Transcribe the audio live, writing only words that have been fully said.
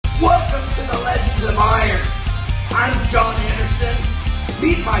Welcome to the Legends of Iron. I'm John Anderson.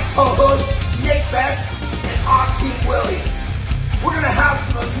 Meet my co-hosts, Nick Best and Akeem Williams. We're going to have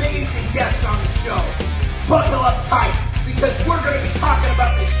some amazing guests on the show. Buckle up tight, because we're going to be talking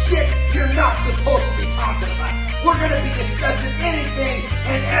about the shit you're not supposed to be talking about. We're going to be discussing anything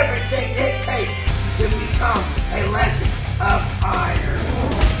and everything it takes to become a Legend of Iron.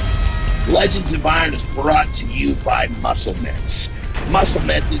 Legends of Iron is brought to you by Muscle Mints. Muscle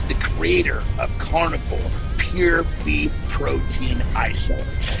Mints is the creator of Carnivore Pure Beef Protein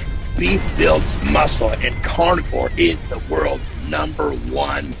Isolates. Beef builds muscle, and Carnivore is the world's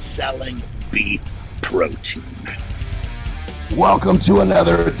 #1 selling beef protein. Welcome to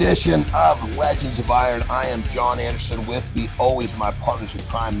another edition of Legends of Iron. I am John Anderson. With me, always my partners in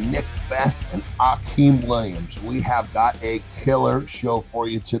crime, Nick Best and Akeem Williams. We have got a killer show for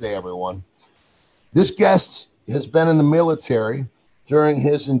you today, everyone. This guest has been in the military during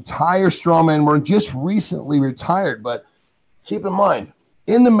his entire strongman run, just recently retired, but keep in mind,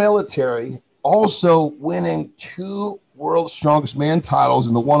 in the military, also winning 2 World's Strongest Man titles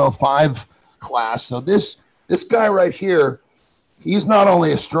in the 105 class. So this guy right here, he's not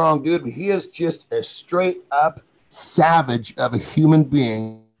only a strong dude, but he is just a straight up savage of a human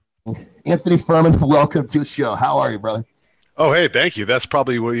being. Anthony Fuhrman, welcome to the show. How are you, brother? Oh, hey, thank you. That's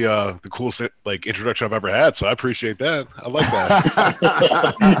probably the coolest introduction I've ever had, so I appreciate that. I like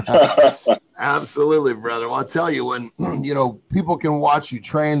that. Absolutely, brother. Well, I'll tell you, when people can watch you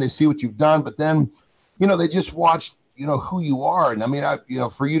train, they see what you've done, but then they just watch who you are. And I mean,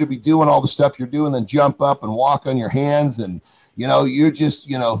 for you to be doing all the stuff you're doing, then jump up and walk on your hands, and you're just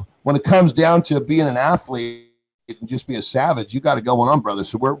when it comes down to being an athlete and just be a savage, you got it going on, brother.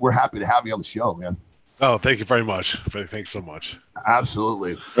 So we're happy to have you on the show, man. Oh, thank you very much. Thanks so much.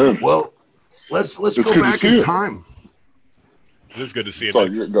 Absolutely. Well, let's go back in time. It is good to see you.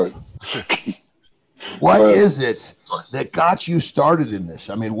 Sorry, go ahead. What is it that got you started in this?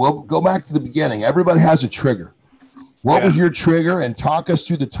 I mean, we'll go back to the beginning. Everybody has a trigger. What was your trigger? And talk us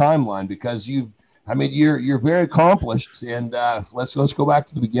through the timeline, because you're very accomplished. And let's go back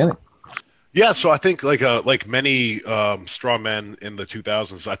to the beginning. Yeah, so I think like many strongmen in the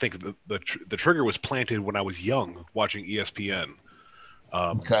 2000s, I think the trigger was planted when I was young, watching ESPN,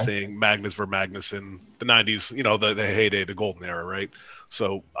 saying Magnus versus Magnus in the 90s, the heyday, the golden era, right?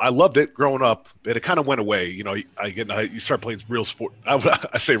 So I loved it growing up, but it kind of went away. You start playing real sport.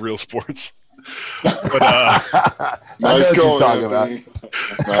 I say real sports. But nice going, Anthony.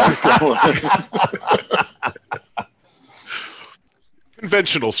 Nice going.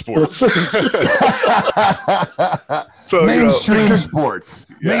 Conventional sports. So mainstream sports.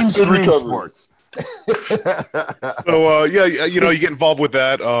 Yeah. Mainstream sports. So you get involved with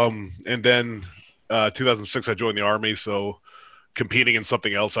that. And then 2006 I joined the Army, so competing in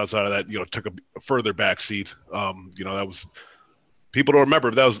something else outside of that, took a further backseat. That was, people don't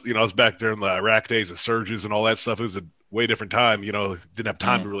remember, but that was, I was back there in the Iraq days, the surges and all that stuff. It was a way different time, didn't have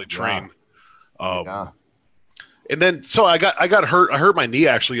time to really train. And then, so I got hurt. I hurt my knee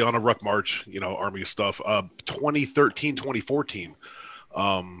actually on a ruck march, Army stuff, 2013, 2014.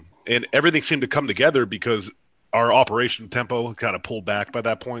 And everything seemed to come together because our operation tempo kind of pulled back by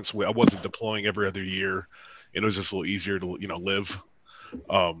that point. So I wasn't deploying every other year. And it was just a little easier to, live.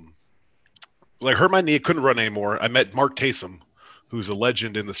 I hurt my knee, couldn't run anymore. I met Mark Taysom, who's a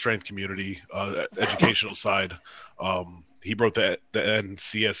legend in the strength community, educational side. He wrote the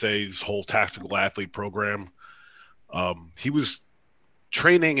NCSA's whole tactical athlete program. He was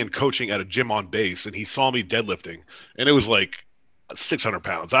training and coaching at a gym on base, and he saw me deadlifting, and it was like 600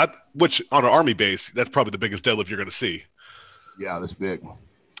 pounds, which on an Army base, that's probably the biggest deadlift you're going to see. Yeah, that's big.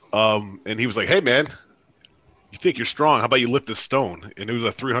 And he was like, "Hey man, you think you're strong? How about you lift this stone?" And it was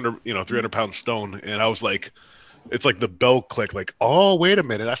a 300 pound stone. And I was like, it's like the bell click, like, oh, wait a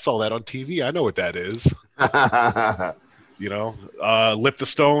minute. I saw that on TV. I know what that is. Lift the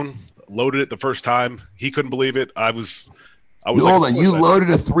stone, loaded it the first time. He couldn't believe it. I was hold on. You loaded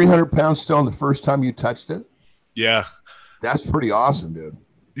a 300-pound stone the first time you touched it? Yeah. That's pretty awesome, dude.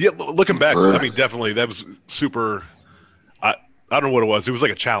 Yeah. Looking back, I mean, definitely that was super. I don't know what it was. It was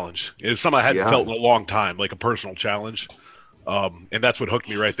like a challenge. It was something I hadn't felt in a long time, like a personal challenge. And that's what hooked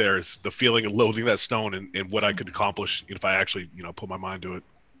me right there, is the feeling of loading that stone and what I could accomplish if I actually, put my mind to it.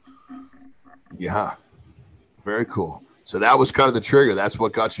 Yeah. Very cool. So that was kind of the trigger. That's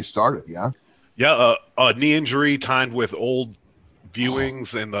what got you started. Yeah. Yeah. A knee injury timed with old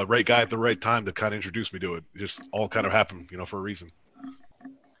viewings and the right guy at the right time that kind of introduced me to it. It just all kind of happened, for a reason.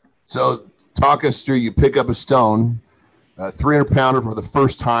 So talk us through, you pick up a stone, 300 pounder for the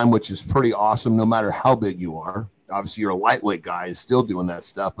first time, which is pretty awesome, no matter how big you are. obviously you're a lightweight guy, still doing that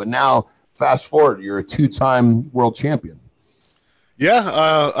stuff. But now, fast forward, you're a 2-time world champion.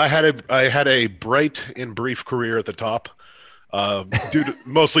 Yeah, I had a bright and brief career at the top,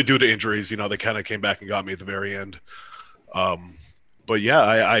 mostly due to injuries. They kind of came back and got me at the very end. But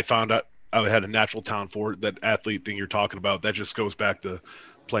yeah, I found out I had a natural talent for it. That athlete thing you're talking about, that just goes back to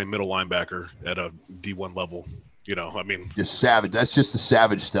playing middle linebacker at a D1 level. Just savage. That's just the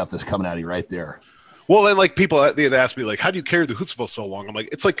savage stuff that's coming out of you right there. Well, and like people, they ask me like, how do you carry the Hootsville so long? I'm like,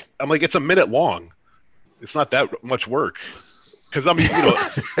 it's a minute long. It's not that much work. Because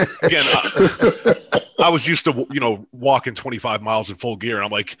again, I was used to walking 25 miles in full gear, and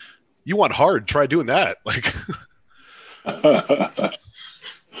I'm like, you want hard? Try doing that. Like,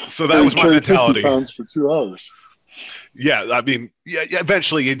 so that was my mentality. 50 pounds for 2 hours. Yeah,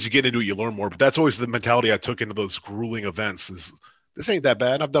 eventually as you get into it, you learn more. But that's always the mentality I took into those grueling events. Is this ain't that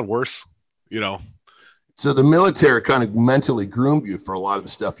bad? I've done worse. So the military kind of mentally groomed you for a lot of the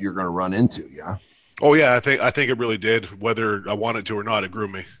stuff you're going to run into. Yeah. Oh yeah, I think it really did. Whether I wanted to or not, it grew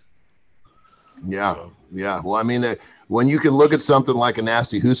me. Yeah, yeah. Well, when you can look at something like a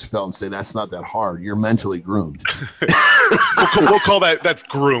nasty Husafeld and say that's not that hard, you're mentally groomed. we'll call that's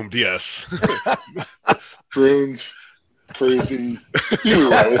groomed. Yes. Groomed, crazy. Either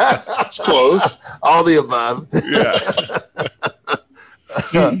way, it's close. All the above.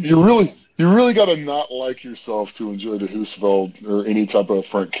 Yeah. You really got to not like yourself to enjoy the Husafeld or any type of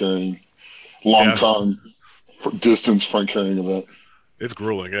front carrying. Long time distance front carrying event. It's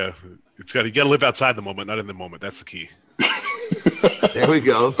grueling, yeah. You got to live outside the moment, not in the moment. That's the key. There we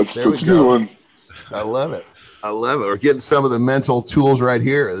go. That's a good one. I love it. We're getting some of the mental tools right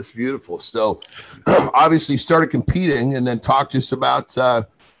here. That's beautiful. So, obviously, you started competing, and then talk to us about,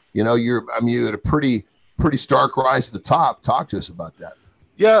 you had a pretty stark rise to the top. Talk to us about that.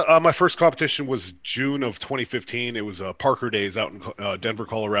 Yeah, my first competition was June of 2015. It was Parker Days out in Denver,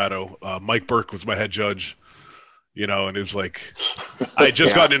 Colorado. Mike Burke was my head judge, and it was like I had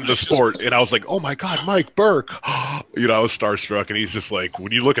just gotten into the sport, and I was like, "Oh my God, Mike Burke!" I was starstruck, and he's just like,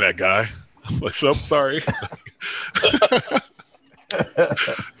 "What are you looking at, guy?" I'm like, "So sorry."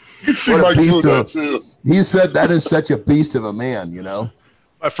 He said that is such a beast of a man,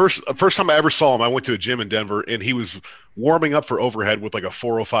 My first time I ever saw him, I went to a gym in Denver, and he was warming up for overhead with like a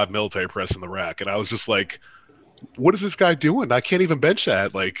 405 military press in the rack, and I was just like, "What is this guy doing? I can't even bench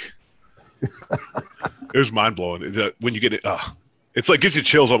that." Like, it was mind blowing. When you get it, it's like gives you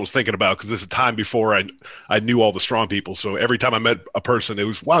chills almost thinking about because it's a time before I knew all the strong people. So every time I met a person, it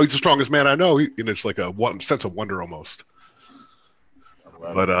was wow, he's the strongest man I know, and it's like a sense of wonder almost.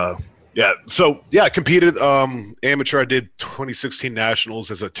 But yeah, so yeah, I competed amateur. I did 2016 nationals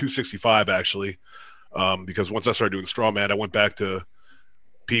as a 265 actually, because once I started doing strongman, I went back to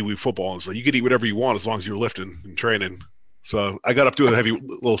Pee Wee football and so you could eat whatever you want as long as you're lifting and training. So I got up to a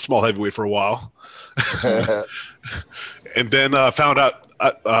little small heavyweight for a while, and then found out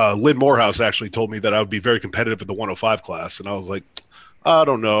Lynn Morehouse actually told me that I would be very competitive in the 105 class, and I was like, I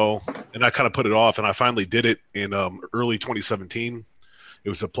don't know, and I kind of put it off, and I finally did it in early 2017. It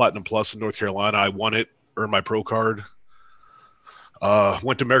was a Platinum Plus in North Carolina. I won it, earned my pro card.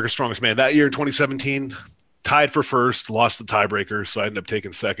 Went to America's Strongest Man that year in 2017. Tied for first, lost the tiebreaker, so I ended up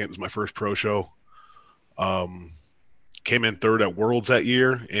taking second. It was my first pro show. Came in third at Worlds that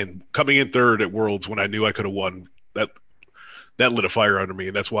year, and coming in third at Worlds when I knew I could have won, that lit a fire under me,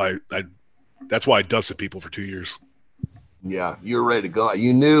 and that's why I dusted people for 2 years. Yeah, you were ready to go.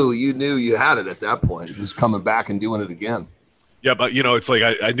 You knew you had it at that point. Just coming back and doing it again. Yeah, but it's like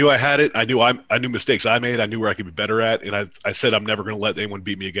I knew I had it. I knew mistakes I made. I knew where I could be better at, and I said I'm never going to let anyone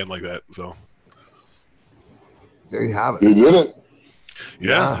beat me again like that. So there you have it. You did it.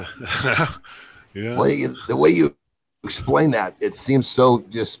 Yeah. Yeah. Well, the way you explain that, it seems so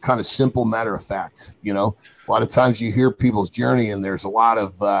just kind of simple, matter of fact. A lot of times you hear people's journey, and there's a lot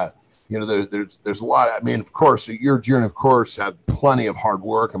of there's a lot. Of course, your journey, of course, had plenty of hard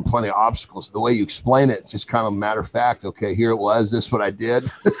work and plenty of obstacles. The way you explain it, it's just kind of matter of fact. Okay, here it was. This is what I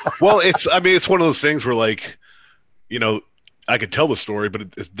did. Well, it's one of those things where I could tell the story,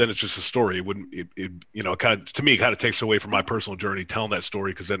 but then it's just a story. It wouldn't. It kind of to me, it kind of takes away from my personal journey telling that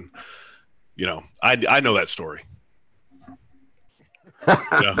story because then, I know that story.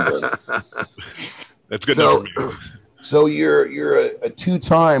 Yeah. That's good enough for me. So you're a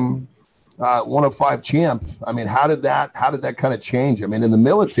 2-time 105 champ. How did that kind of change? In the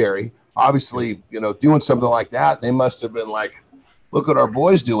military, obviously, doing something like that, they must have been like, look what our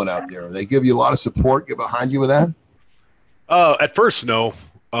boys doing out there. They give you a lot of support, get behind you with that? At first, no.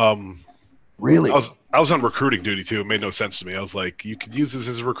 Really? I was on recruiting duty too. It made no sense to me. I was like, you could use this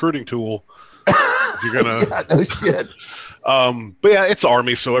as a recruiting tool. You're gonna Yeah, no shit. But yeah, it's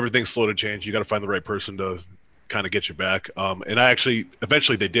Army, so everything's slow to change. You got to find the right person to kind of get you back. And I actually,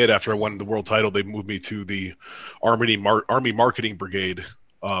 eventually they did. After I won the world title, they moved me to the Army Marketing Brigade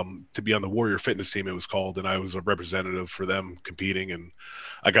to be on the Warrior Fitness team, it was called. And I was a representative for them competing. And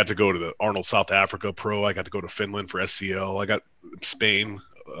I got to go to the Arnold South Africa Pro. I got to go to Finland for SCL. I got Spain.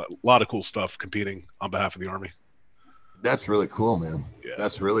 A lot of cool stuff competing on behalf of the Army. That's really cool, man. Yeah.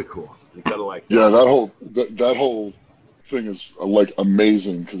 That's really cool. You gotta like that. Yeah, that whole thing is like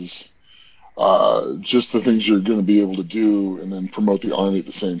amazing because just the things you're going to be able to do and then promote the Army at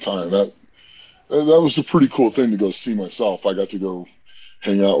the same time. That was a pretty cool thing to go see myself. I got to go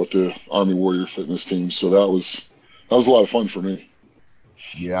hang out with the Army Warrior Fitness team, so that was a lot of fun for me.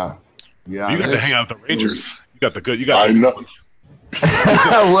 Yeah. You got to hang out with the Rangers. I know.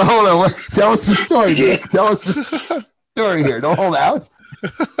 Well, hold on. Tell us the story, Nick. Tell us the story here. Don't hold out.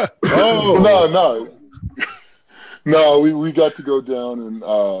 No. We got to go down and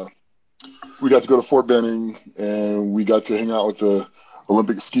we got to go to Fort Benning, and we got to hang out with the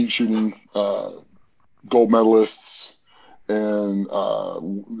Olympic skeet shooting gold medalists, and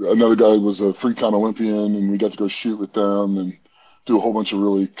another guy was a 3-time Olympian, and we got to go shoot with them and do a whole bunch of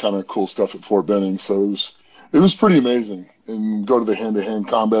really kind of cool stuff at Fort Benning. So it was pretty amazing. And go to the hand-to-hand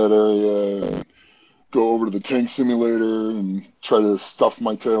combat area and go over to the tank simulator and try to stuff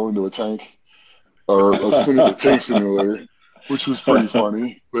my tail into a tank or a tank simulator, which was pretty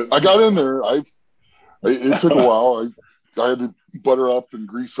funny. But I got in there. It took a while. I had to butter up and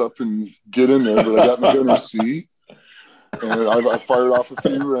grease up and get in there, but I got in the gunner's seat and I fired off a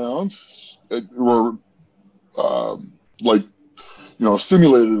few rounds. It were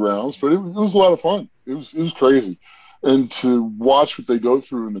simulated rounds, but it was a lot of fun. It was crazy. And to watch what they go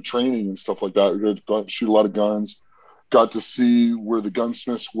through in the training and stuff like that, we got to shoot a lot of guns, got to see where the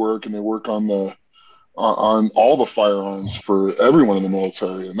gunsmiths work, and they work on all the firearms for everyone in the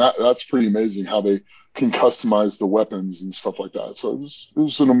military. And that's pretty amazing how they can customize the weapons and stuff like that. So it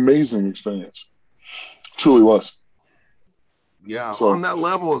was an amazing experience. It truly was. Yeah. So, on that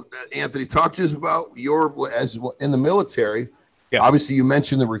level, Anthony, talk to us about as in the military. Yeah. Obviously, you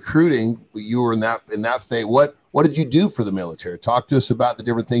mentioned the recruiting. You were in that phase. What did you do for the military? Talk to us about the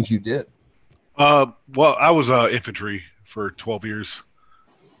different things you did. Well, I was infantry for 12 years.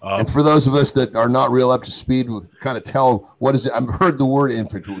 And for those of us that are not real up to speed, we'll kind of tell what is it. I've heard the word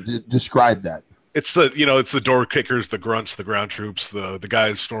infantry. Describe that. It's the door kickers, the grunts, the ground troops, the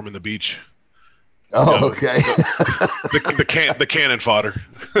guys storming the beach. Oh, okay. The cannon fodder.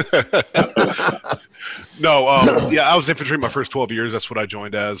 No, I was infantry my first 12 years. That's what I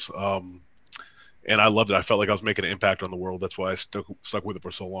joined as. And I loved it. I felt like I was making an impact on the world. That's why I stuck with it for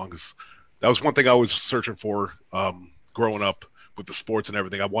so long. Because that was one thing I was searching for growing up with the sports and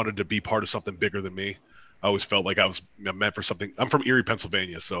everything. I wanted to be part of something bigger than me. I always felt like I was meant for something. I'm from Erie,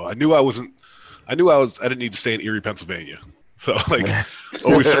 Pennsylvania, so I didn't need to stay in Erie, Pennsylvania. So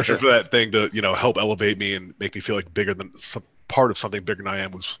always searching for that thing to help elevate me and make me feel like bigger than part of something bigger than I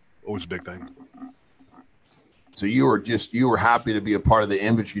am was always a big thing. So you were happy to be a part of the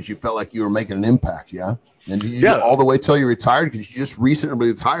infantry because you felt like you were making an impact, yeah? And did you do it all the way till you retired? Because you just recently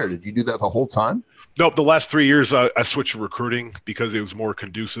retired. Did you do that the whole time? Nope. The last 3 years I switched to recruiting because it was more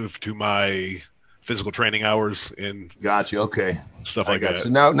conducive to my physical training hours and gotcha. Okay. Stuff like that. So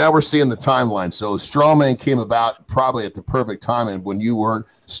now we're seeing the timeline. So Strawman came about probably at the perfect time and when you weren't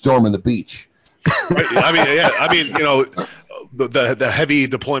storming the beach. Right. The heavy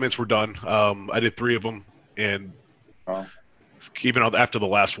deployments were done. I did 3 of them. And even after the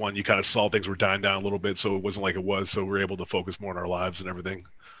last one, you kind of saw things were dying down a little bit, so it wasn't like it was. So we were able to focus more on our lives and everything.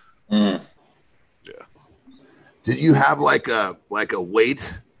 Mm. Yeah. Did you have like a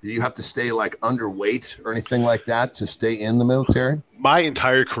weight? Did you have to stay like underweight or anything like that to stay in the military? My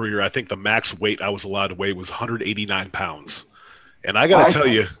entire career, I think the max weight I was allowed to weigh was 189 pounds. And I got to tell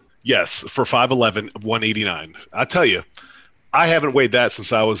you, yes, for 5'11", 189. I tell you, I haven't weighed that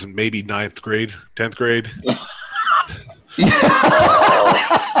since I was in maybe 9th grade, 10th grade.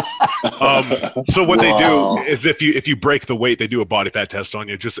 So what they do is if you break the weight, they do a body fat test on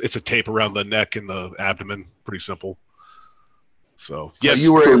you. It's a tape around the neck and the abdomen. Pretty simple. So yes,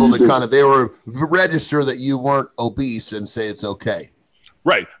 you were able to they were register that you weren't obese and say it's okay.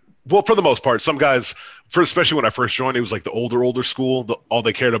 Right. Well, for the most part, some guys, especially when I first joined, it was like the older school. All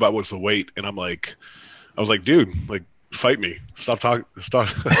they cared about was the weight, and I was like, dude, like. Fight me. Stop talking. Stop.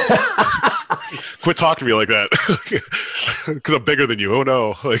 Quit talking to me like that. Because I'm bigger than you. Oh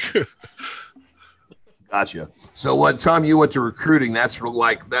no. Gotcha. So what time you went to recruiting, that's when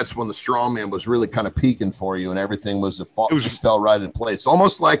the strongman was really kind of peaking for you and everything just fell right in place.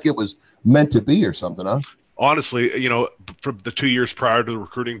 Almost like it was meant to be or something, huh? Honestly, you know, for the 2 years prior to the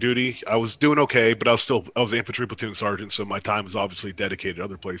recruiting duty, I was doing okay, but I was an infantry platoon sergeant, so my time was obviously dedicated to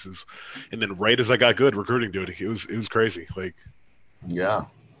other places. And then right as I got good recruiting duty, it was crazy. Like, yeah.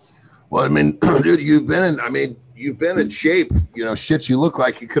 Well, I mean, dude, you've been in shape. You know, shit, you look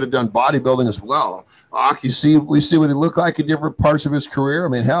like you could have done bodybuilding as well. We see what he looked like in different parts of his career. I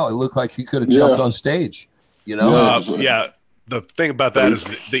mean, hell, it looked like he could have jumped on stage. You know? Yeah. The thing about that is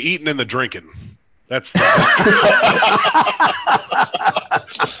the eating and the drinking. That's about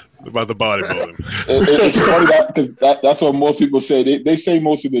the bodybuilding. It's funny because that's what most people say. They say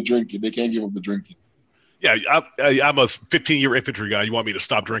most of the drinking. They can't give up the drinking. Yeah, I'm a 15-year infantry guy. You want me to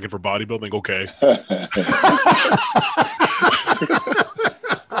stop drinking for bodybuilding? Okay.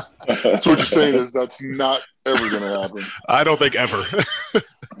 So what you're saying is that's not ever going to happen. I don't think ever.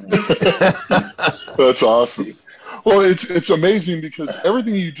 That's awesome. Well, it's amazing because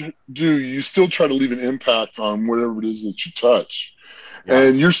everything you do, you still try to leave an impact on whatever it is that you touch. Yeah.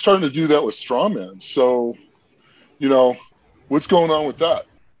 And you're starting to do that with strongman. So, you know, what's going on with that?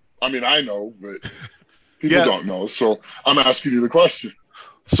 I mean, I know, but people don't know. So I'm asking you the question.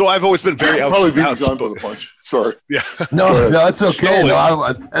 So I've always been very probably being John to the punch. Sorry. Yeah. No, that's okay.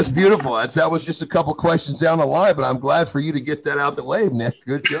 No, that's beautiful. That was just a couple questions down the line, but I'm glad for you to get that out the way, Nick.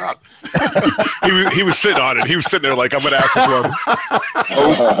 Good job. he was sitting on it. He was sitting there like, I'm going to ask this one. I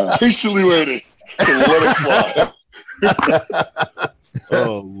was patiently waiting to let it fly.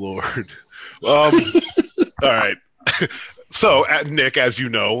 Oh Lord. All right. So, Nick, as you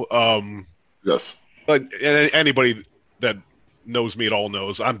know, yes, and anybody that knows me at all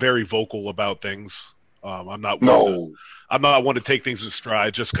knows I'm very vocal about things. I'm not one to take things in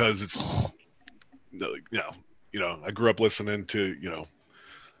stride just because it's I grew up listening to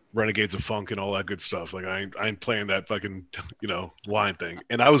Renegades of Funk and all that good stuff. Like I ain't playing that fucking line thing.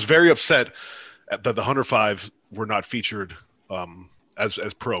 And I was very upset that the 105 were not featured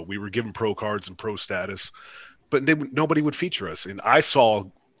as pro. We were given pro cards and pro status, but nobody would feature us. And I saw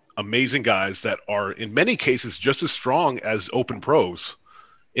amazing guys that are in many cases just as strong as open pros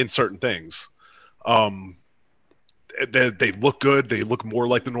in certain things. They look good. They look more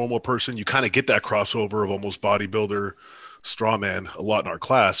like the normal person. You kind of get that crossover of almost bodybuilder, strawman a lot in our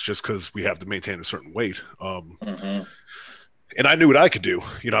class just because we have to maintain a certain weight. And I knew what I could do.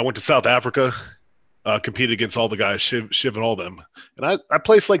 I went to South Africa, competed against all the guys, Shiv and all them. And I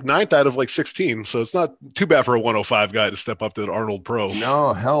placed like 9th out of like 16. So it's not too bad for a 105 guy to step up to the Arnold Pro.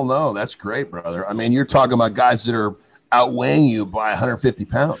 No, hell no. That's great, brother. I mean, you're talking about guys that are outweighing you by 150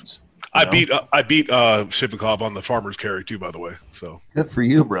 pounds. I beat Shivikov on the farmer's carry too, by the way. So good for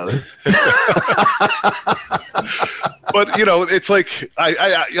you, brother. But it's like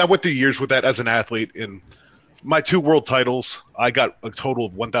I went through years with that as an athlete. In my 2 world titles, I got a total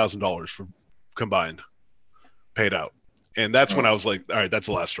of $1,000 for combined paid out. And that's when I was like, all right, that's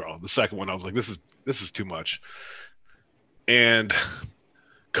the last straw. The second one, I was like, this is too much. And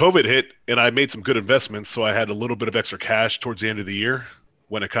COVID hit and I made some good investments. So I had a little bit of extra cash towards the end of the year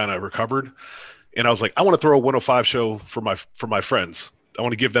when it kind of recovered. And I was like, I want to throw a 105 show for my friends. I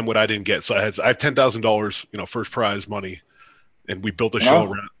want to give them what I didn't get. So I have $10,000, first prize money. And we built a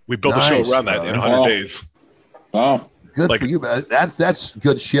show around, that in 100 days. Wow. Good for you, man. That's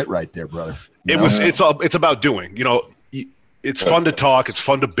good shit right there, brother. It's about doing, it's fun to talk. It's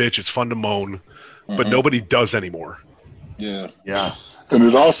fun to bitch. It's fun to moan, but nobody does anymore. Yeah. Yeah. And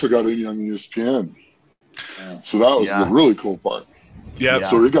it also got in on ESPN. Yeah. So that was the really cool part. Yeah.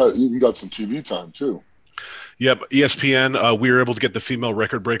 So you got some TV time too. Yep. ESPN. We were able to get the female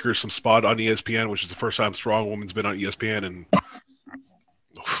record breakers some spot on ESPN, which is the first time Strong Woman's been on ESPN in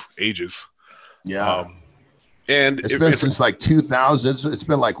ages. Yeah. And it's been since like 2000. It's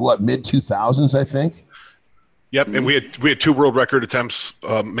been like what, mid 2000s, I think. Yep. And we had 2 world record attempts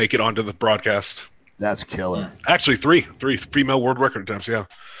make it onto the broadcast. That's killer. Actually, three female world record attempts. Yeah.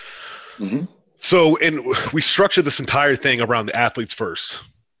 Mm-hmm. So, and we structured this entire thing around the athletes first,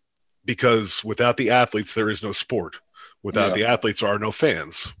 because without the athletes, there is no sport. Without the athletes, there are no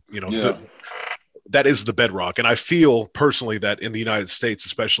fans. That is the bedrock. And I feel personally that in the United States,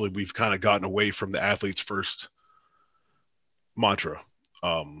 especially, we've kind of gotten away from the athletes first mantra.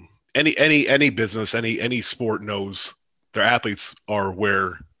 Any business, any sport knows their athletes are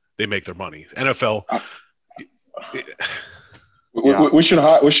where they make their money. NFL. We should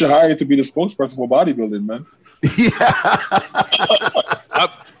hire you to be the spokesperson for bodybuilding, man.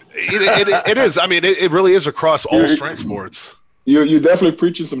 It is. I mean, it really is across all strength sports. You're definitely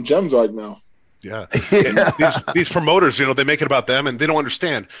preaching some gems right now. Yeah. And these promoters, they make it about them, and they don't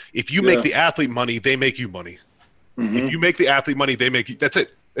understand. If you make the athlete money, they make you money. Mm-hmm. If you make the athlete money, they make you. That's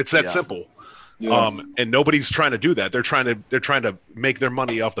it. It's that simple. Yeah. And nobody's trying to do that. They're trying to make their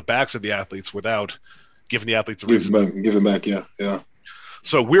money off the backs of the athletes without giving the athletes a reason. Give it back. Yeah.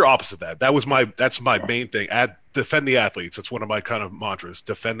 So we're opposite that. That's my main thing. Defend the athletes. That's one of my kind of mantras.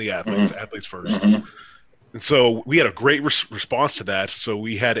 Defend the athletes. Mm-hmm. Athletes first. Mm-hmm. And so we had a great response to that. So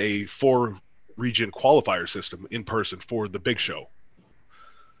we had a 4-region qualifier system in person for the big show.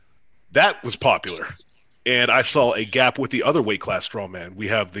 That was popular. And I saw a gap with the other weight class strongman. We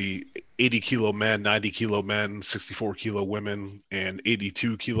have the 80-kilo men, 90-kilo men, 64-kilo women, and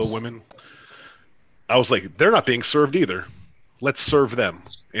 82-kilo women. I was like, they're not being served either. Let's serve them.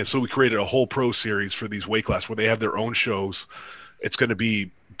 And so we created a whole pro series for these weight class where they have their own shows. It's going to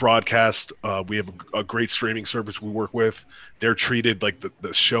be broadcast. We have a great streaming service we work with. They're treated like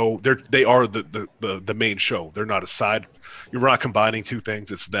the show. They are the main show. They're not a side. You're not combining two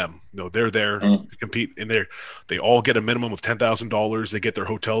things. It's them. No, they're there to compete, and they all get a minimum of $10,000. They get their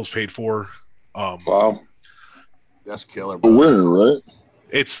hotels paid for. Wow, that's killer. The winner, right?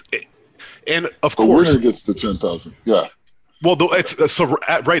 And of the course, winner gets the 10,000. Yeah. Well,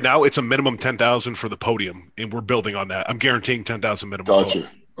 right now it's a minimum 10,000 for the podium, and we're building on that. I'm guaranteeing 10,000 minimum. Gotcha.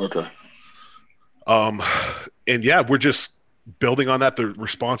 Okay. And yeah, we're just building on that. The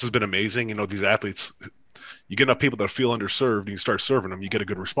response has been amazing. These athletes, you get enough people that feel underserved, and you start serving them, you get a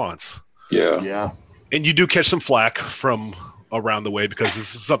good response. Yeah. And you do catch some flack from around the way because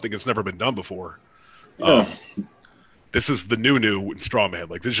this is something that's never been done before. Yeah. This is the new in strongman.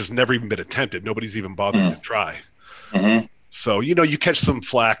 Like, this just never even been attempted. Nobody's even bothered to try. Mm-hmm. So, you catch some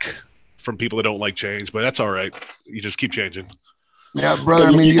flack from people that don't like change, but that's all right. You just keep changing. Yeah, brother.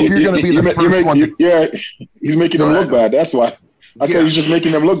 I mean, if you're going to be the first one. He's making them look bad. That's why. I said he's just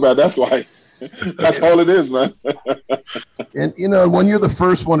making them look bad. That's why. That's all it is, man. And, when you're the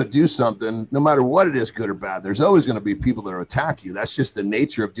first one to do something, no matter what it is, good or bad, there's always going to be people that will attack you. That's just the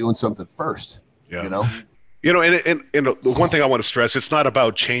nature of doing something first. Yeah. And the one thing I want to stress, it's not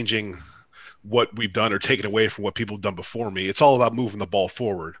about changing what we've done or taking away from what people have done before me. It's all about moving the ball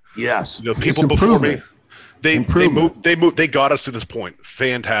forward. Yes. People before me, they got us to this point.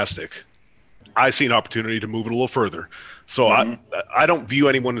 Fantastic. I see an opportunity to move it a little further. So I don't view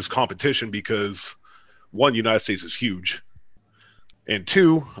anyone as competition because, one, the United States is huge. And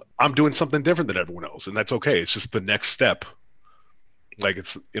two, I'm doing something different than everyone else. And that's okay. It's just the next step. Like,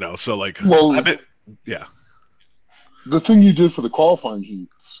 it's, so like, yeah. The thing you did for the qualifying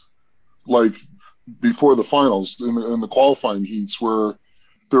heats, like before the finals, in the qualifying heats, where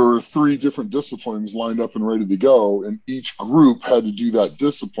there were 3 different disciplines lined up and ready to go, and each group had to do that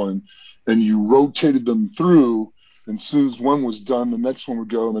discipline, and you rotated them through, and as soon as one was done, the next one would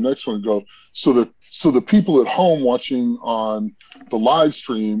go, and the next one would go. So the people at home watching on the live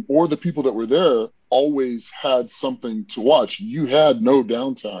stream, or the people that were there, always had something to watch. You had no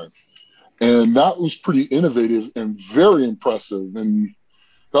downtime. And that was pretty innovative and very impressive. And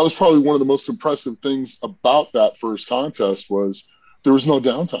that was probably one of the most impressive things about that first contest was there was no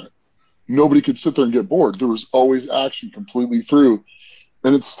downtime. Nobody could sit there and get bored. There was always action completely through.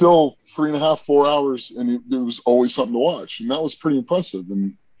 And it's still 3.5, 4 hours, and there was always something to watch. And that was pretty impressive.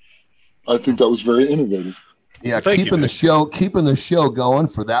 And I think that was very innovative. Yeah, keeping the show going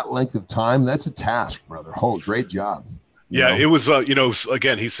for that length of time, that's a task, brother. Great job. Yeah, it was,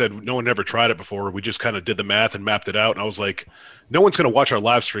 again, he said no one ever tried it before. We just kind of did the math and mapped it out. And I was like, no one's going to watch our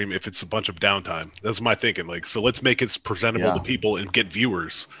live stream if it's a bunch of downtime. That's my thinking. Like, so let's make it presentable to people and get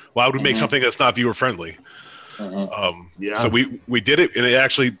viewers. Why would we make something that's not viewer friendly? So we did it. And it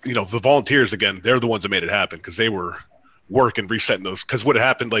actually, the volunteers, again, they're the ones that made it happen because they were working, resetting those. Because what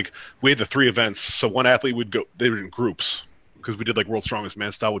happened, like, we had the 3 events. So one athlete would go, they were in groups because we did like World's Strongest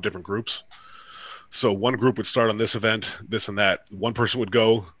Man style with different groups. So one group would start on this event, this and that. One person would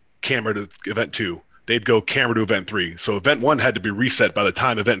go camera to event 2. They'd go camera to event 3. So event 1 had to be reset by the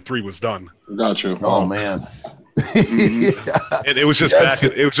time event 3 was done. Gotcha. Oh man. And it was just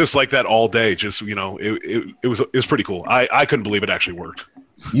it was just like that all day. Just, it was pretty cool. I couldn't believe it actually worked.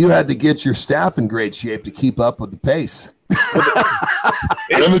 You had to get your staff in great shape to keep up with the pace.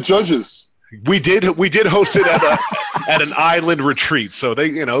 And the judges. We did host it at an island retreat. So they,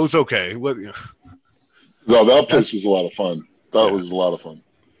 it was okay. No, that place was a lot of fun. That was a lot of fun.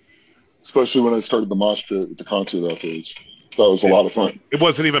 Especially when I started the mosh pit at the concert afterwards. That was a lot of fun. It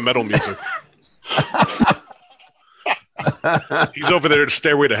wasn't even metal music. He's over there at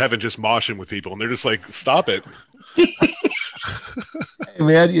Stairway to Heaven just moshing with people, and they're just like, stop it. Hey,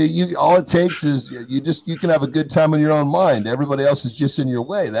 man, you all it takes is you can have a good time in your own mind. Everybody else is just in your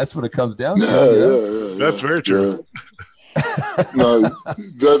way. That's what it comes down to. Yeah. That's very true. No,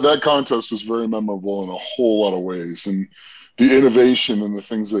 that contest was very memorable in a whole lot of ways, and the innovation and the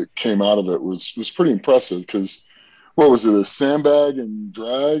things that came out of it was pretty impressive. Because what was it? A sandbag and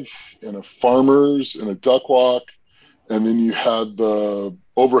drag, and a farmers and a duck walk, and then you had the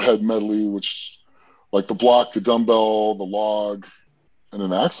overhead medley, which like the block, the dumbbell, the log, and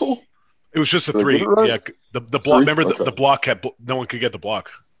an axle. It was just a Did I three. get it right? Yeah, the block. Three? Remember Okay. the block kept no one could get the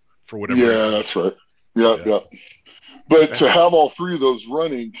block for whatever. Yeah, reason. that's right. Yeah. But to have all three of those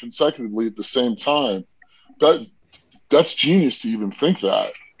running consecutively at the same time, that's genius to even think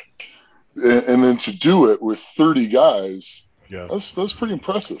that. And then to do it with 30 guys, Yeah, that's pretty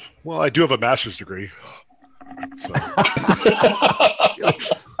impressive. Well, I do have a master's degree. So.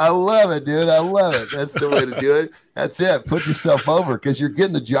 I love it, dude. I love it. That's the way to do it. That's it. Put yourself over because you're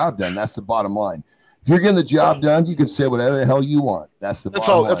getting the job done. That's the bottom line. If you're getting the job done, you can say whatever the hell you want. That's That's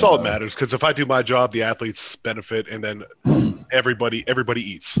bottom all. line, That's all that brother. matters. Because if I do my job, the athletes benefit, and then everybody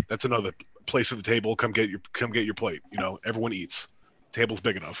eats. That's another place at the table. Come get your plate. Everyone eats. Table's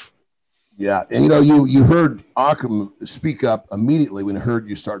big enough. Yeah, and you heard Occam speak up immediately when he heard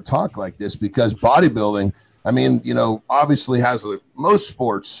you start talk like this because bodybuilding. I mean, obviously has most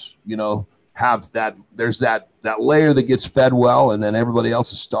sports. Have that. There's that layer that gets fed well, and then everybody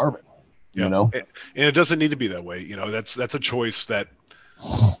else is starving. Yeah. And it doesn't need to be that way. That's a choice that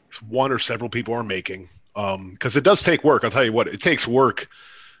one or several people are making. Because it does take work. I'll tell you what, it takes work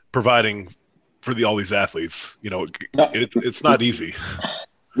providing for all these athletes. It's not easy.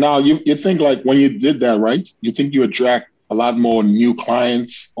 Now, you think like when you did that, right? You think you attract a lot more new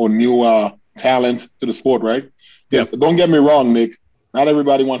clients or new talent to the sport, right? Yeah. Don't get me wrong, Nick. Not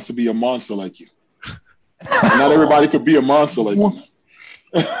everybody wants to be a monster like you. And not everybody could be a monster like you.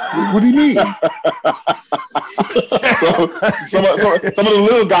 What do you mean? So some of the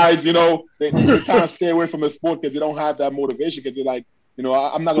little guys, they kind of stay away from the sport because they don't have that motivation because they're like,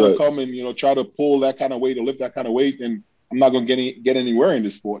 I'm not going to come and, try to pull that kind of weight or lift that kind of weight, and I'm not going to get anywhere in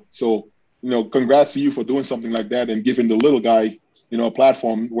this sport. So, congrats to you for doing something like that and giving the little guy, a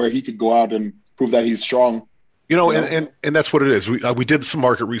platform where he could go out and prove that he's strong. And that's what it is. We did some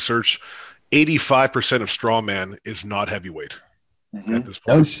market research. 85% of strongman is not heavyweight at this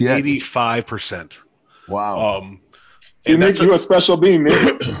point. Oh shit! 85%. Wow. See, Nick, you're a special being,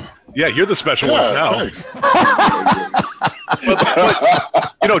 Nick. Yeah, you're the special ones now. Thanks.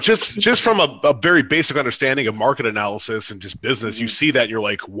 But just from a very basic understanding of market analysis and just business, you see that and you're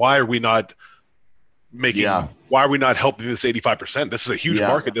like, why are we not why are we not helping this 85%? This is a huge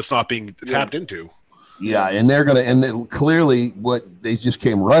market that's not being tapped into. Yeah, and clearly what they just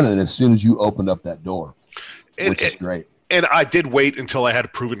came running as soon as you opened up that door, which is great. And I did wait until I had a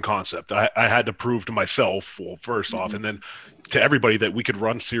proven concept. I had to prove to myself, well, first off, and then to everybody that we could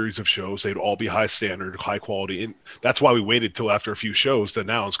run series of shows. They'd all be high standard, high quality. And that's why we waited till after a few shows to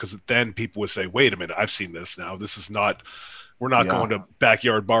announce, because then people would say, wait a minute, I've seen this now. This is not – we're not going to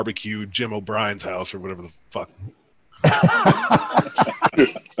backyard barbecue Jim O'Brien's house or whatever the fuck.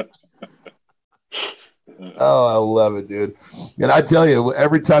 Oh, I love it, dude. And I tell you,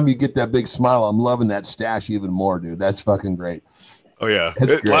 every time you get that big smile, I'm loving that stash even more, dude. That's fucking great. Oh, yeah.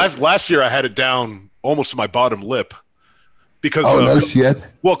 Last year I had it down almost to my bottom lip. Because no shit.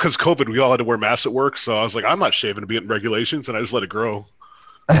 Well, because COVID, we all had to wear masks at work. So I was like, I'm not shaving to be in regulations, and I just let it grow.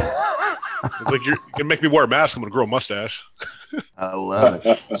 Like, you're gonna make me wear a mask, I'm gonna grow a mustache. I love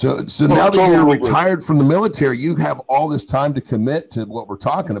it. So now that you're retired from the military, you have all this time to commit to what we're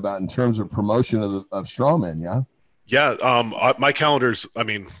talking about in terms of promotion of strongman. Yeah. Yeah. My calendar's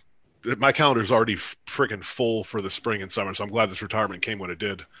already freaking full for the spring and summer. So I'm glad this retirement came when it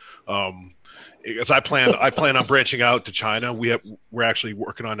did. As I plan on branching out to China. We're actually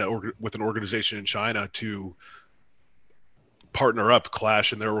working on with an organization in China to partner up,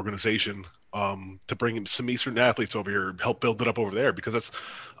 Clash and their organization, to bring in some Eastern athletes over here, help build it up over there, because that's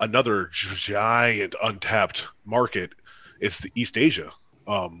another giant untapped market. It's the East Asia.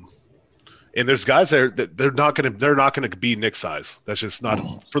 And there's guys there that they're not going to be Nick size. That's just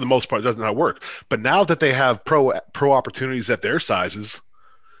not, for the most part, it does not work. But now that they have pro opportunities at their sizes,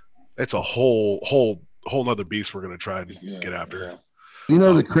 it's a whole nother beast we're going to try and get after.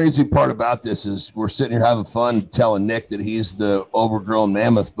 Yeah. The crazy part about this is we're sitting here having fun telling Nick that he's the overgrown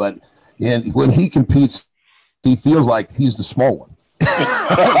mammoth, but when he competes, he feels like he's the small one. So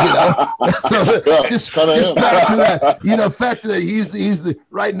just back to that, fact that he's the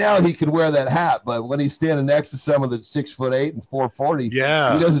right now he can wear that hat, but when he's standing next to someone that's 6'8" and 440, he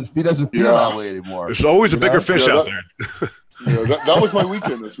doesn't feel that way anymore. There's always a bigger fish out there. Yeah, that was my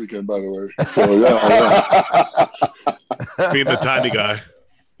weekend this weekend, by the way. So yeah. Being the tiny guy.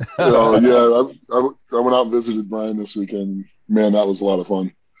 I went out and visited Brian this weekend. Man, that was a lot of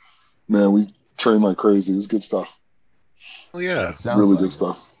fun. Man, we trained like crazy. It was good stuff. Well, yeah, It sounds Really like good it.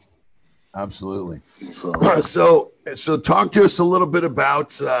 stuff. Absolutely. So So talk to us a little bit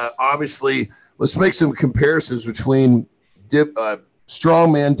about, obviously, let's make some comparisons between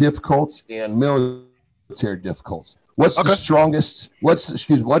strongman difficulties and military difficulties. What's the strongest, what's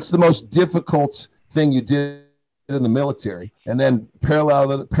the most difficult thing you did in the military? And then parallel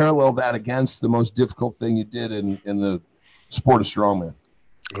that against the most difficult thing you did in the sport of strongman.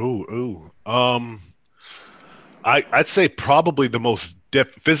 I'd say probably the most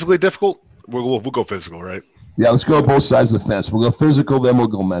physically difficult. We'll go physical, right? Yeah, let's go both sides of the fence. We'll go physical, then we'll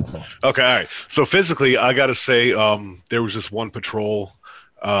go mental. Okay, all right. So physically, I got to say there was just one patrol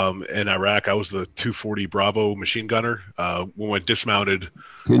in Iraq. I was the 240 Bravo machine gunner. We went dismounted.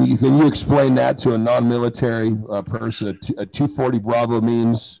 Can you explain that to a non-military person? A 240 Bravo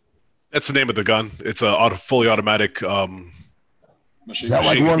means? That's the name of the gun. It's a fully automatic Is that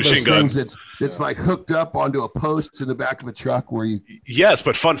like one of those things that's like hooked up onto a post in the back of a truck where you? Yes,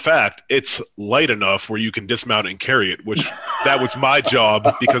 but fun fact, it's light enough where you can dismount and carry it, which that was my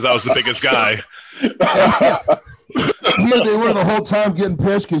job because I was the biggest guy. Yeah, they were the whole time getting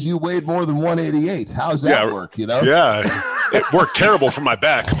pissed because you weighed more than 188. How's that work? You know? Yeah, it worked terrible for my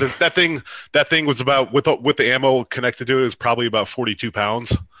back. That thing was about with the ammo connected to it is probably about 42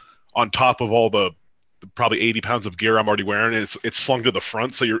 pounds on top of all the probably 80 pounds of gear I'm already wearing. And it's slung to the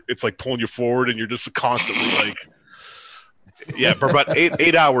front, so it's like pulling you forward, and you're just constantly like, yeah. For about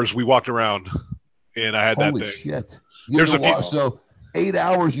 8 hours, we walked around, and I had that thing. Holy shit! So 8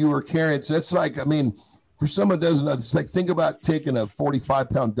 hours you were carrying. So that's like, I mean, for someone who doesn't know, it's like, think about taking a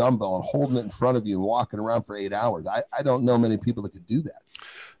 45-pound dumbbell and holding it in front of you and walking around for 8 hours. I don't know many people that could do that.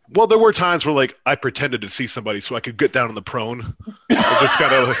 Well, there were times where like I pretended to see somebody so I could get down on the prone. I just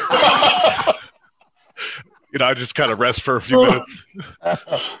kind of like, I just kind of rest for a few minutes.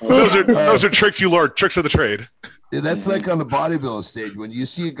 Those are tricks you learn, tricks of the trade. Yeah, that's like on the bodybuilding stage when you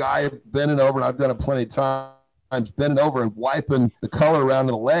see a guy bending over, and I've done it plenty of times, bending over and wiping the color around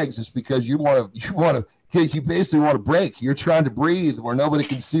the legs. It's because you basically want to break. You're trying to breathe where nobody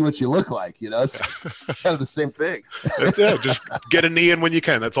can see what you look like. It's kind of the same thing. Just get a knee in when you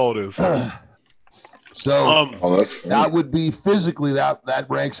can. That's all it is. So that would be physically that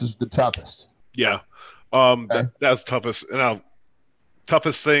ranks as the toughest. Yeah. That's toughest.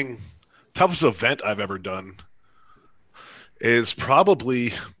 Toughest event I've ever done is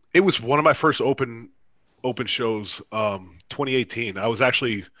probably, it was one of my first open shows, 2018. I was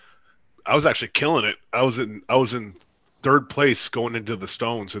actually killing it. I was in third place going into the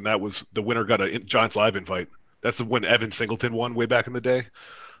Stones, and that was the winner got a Giants Live invite. That's when Evan Singleton won way back in the day.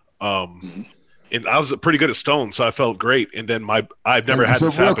 And I was pretty good at Stones, so I felt great. And then I've never had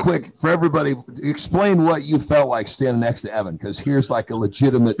this happen. So real quick, for everybody, explain what you felt like standing next to Evan, because here's like a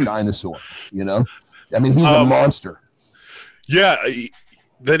legitimate dinosaur, I mean, he's a monster. Yeah.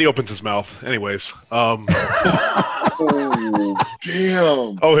 Then he opens his mouth. Anyways. Oh,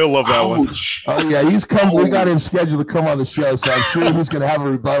 damn. Oh, he'll love that one. Oh, yeah, he's come. We got him scheduled to come on the show, so I'm sure he's going to have a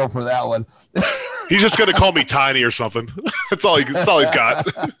rebuttal for that one. He's just going to call me tiny or something. That's all he's got.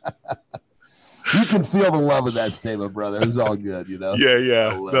 You can feel the love of that statement, brother. It's all good,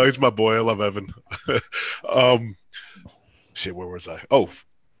 Yeah. No, he's my boy. I love Evan. Shit, where was I? Oh,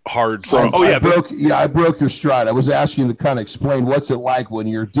 hard. I broke your stride. I was asking you to kind of explain what's it like when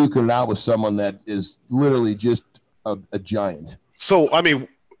you're duking it out with someone that is literally just a giant. So, I mean,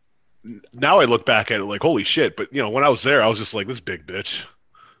 now I look back at it like, holy shit. But, when I was there, I was just like, this big bitch.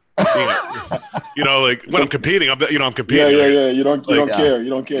 Like when I'm competing, I'm competing. Yeah. You don't care. You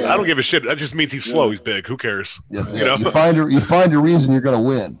don't care. I don't give a shit. That just means he's slow. He's big. Who cares? Yes. You find a reason you're going to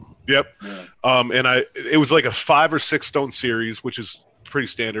win. Yep. Yeah. And it was like a 5 or 6 stone series, which is pretty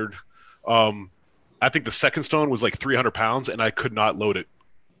standard. I think the second stone was like 300 pounds, and I could not load it.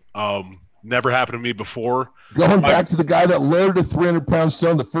 Never happened to me before. Going back to the guy that loaded a 300-pound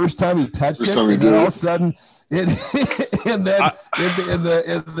stone the first time he touched it, and then all of a sudden, in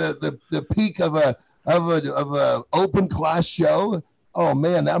the peak of a open class show. Oh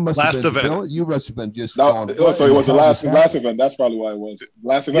man, that must last have been event. You must have been just going. So it was the last event. That's probably why it was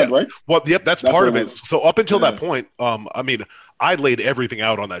last event, right? Well, yep, that's part of it. So up until that point, I mean, I laid everything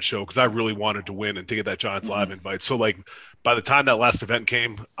out on that show because I really wanted to win and to get that Giants Live invite. So like, by the time that last event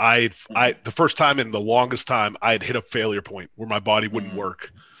came, the first time in the longest time, I had hit a failure point where my body wouldn't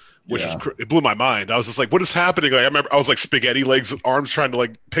work, which it blew my mind. I was just like, what is happening? Like, I remember I was like spaghetti legs and arms trying to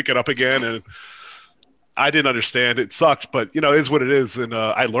like pick it up again. And I didn't understand. It sucked, but it is what it is. And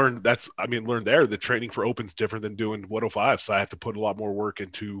I learned learned there the training for open's different than doing 105. So I have to put a lot more work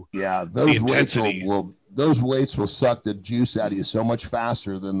into those weights will suck the juice out of you so much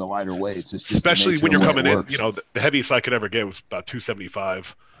faster than the lighter weights. It's just especially when you're coming in. The heaviest I could ever get was about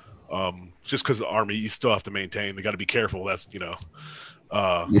 275. Just because the Army, you still have to maintain. They got to be careful. That's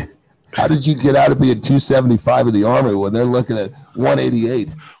How did you get out of being 275 in the Army when they're looking at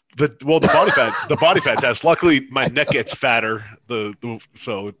 188? The body fat test. Luckily, my neck gets fatter.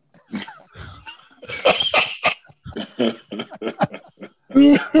 So. I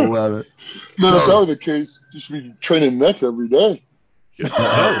love it. Man, if that were the case, you should be training neck every day.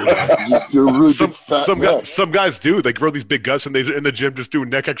 Just get a really big fat neck. Some guys do. They grow these big guts and they're in the gym just doing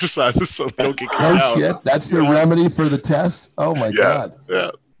neck exercises so they don't get cut out. Shit. That's the remedy for the test? Oh, my God.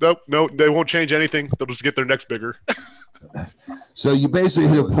 Yeah. No, they won't change anything. They'll just get their necks bigger. So you basically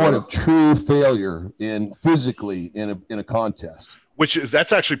hit a point of true failure physically in a contest.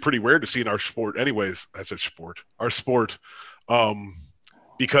 That's actually pretty rare to see in our sport anyways. I said our sport.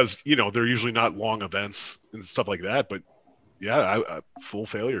 Because, they're usually not long events and stuff like that. But, I full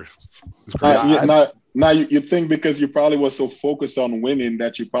failure. Now you think because you probably were so focused on winning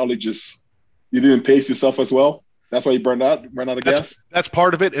that you probably you didn't pace yourself as well? That's why you ran out of gas? That's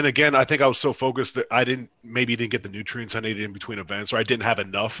part of it. And again, I think I was so focused that I didn't get the nutrients I needed in between events, or I didn't have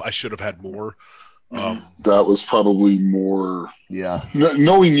enough. I should have had more. That was probably more. Yeah.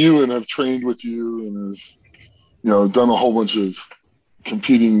 Knowing you and have trained with you and have, done a whole bunch of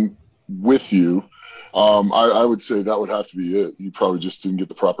competing with you, I would say that would have to be it. You probably just didn't get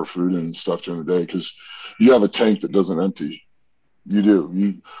the proper food and stuff during the day because you have a tank that doesn't empty. You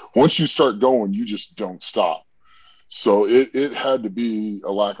do. Once you start going, you just don't stop. So it had to be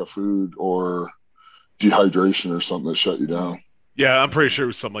a lack of food or dehydration or something that shut you down. Yeah, I'm pretty sure it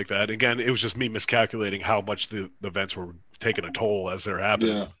was something like that. Again, it was just me miscalculating how much the events were taking a toll as they're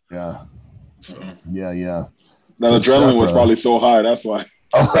happening. Yeah. So. Yeah. That adrenaline was probably so high. That's why.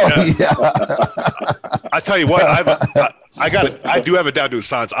 Oh, yeah. I tell you what, I do have it down to a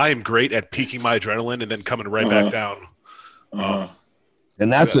science. I am great at peaking my adrenaline and then coming right back down.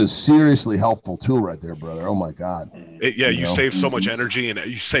 And that's a seriously helpful tool right there, brother. Oh my God. You save so much energy and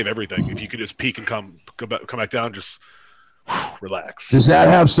you save everything. If you could just peak and come back down, just relax. Does that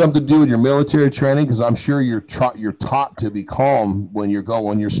have something to do with your military training? Because I'm sure you're taught to be calm when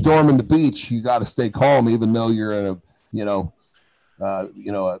you're storming the beach. You got to stay calm, even though you're in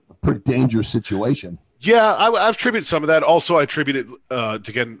a pretty dangerous situation. Yeah, I've attributed some of that. Also, I attributed to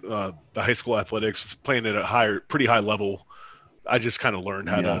the high school athletics, playing at a pretty high level. I just kind of learned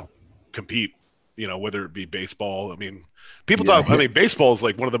how to compete, whether it be baseball. I mean, people talk, baseball is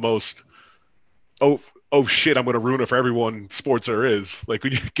like one of the most, oh shit, I'm going to ruin it for everyone sports there is. Like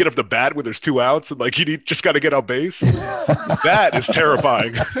when you get up the bat when there's 2 outs and like just got to get on base. That is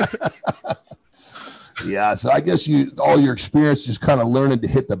terrifying. Yeah. So I guess all your experience just kind of learning to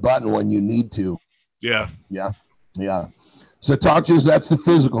hit the button when you need to. Yeah. So talk to us. That's the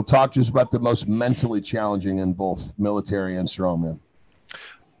physical. Talk to us about the most mentally challenging in both military and strongman.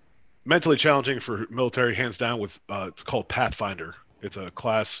 Mentally challenging for military, hands down, with it's called Pathfinder. It's a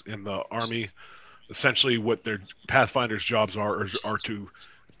class in the Army. Essentially, what their Pathfinder's jobs are to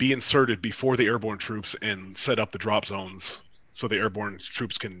be inserted before the airborne troops and set up the drop zones so the airborne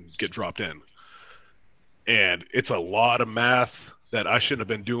troops can get dropped in. And it's a lot of math that I shouldn't have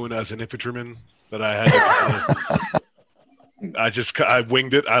been doing as an infantryman. That I had I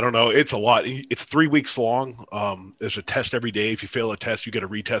winged it. I don't know. It's a lot. It's 3 weeks long. There's a test every day. If you fail a test, you get a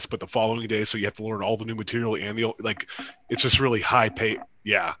retest, but the following day, so you have to learn all the new material and it's just really high pay.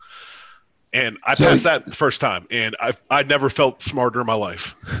 Yeah. And I passed that the first time, and I never felt smarter in my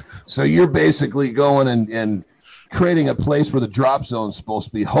life. So you're basically going and creating a place where the drop zone is supposed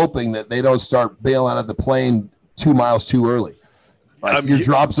to be, hoping that they don't start bailing out of the plane 2 miles too early. Like your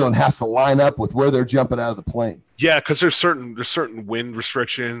drop zone has to line up with where they're jumping out of the plane. Yeah, because there's certain wind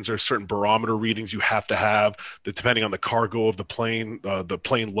restrictions, there's certain barometer readings you have to have that depending on the cargo of the plane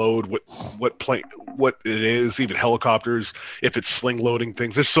load, what it is, even helicopters, if it's sling loading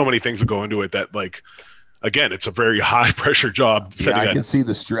things. There's so many things that go into it that, like, again, it's a very high pressure job. Yeah, I can see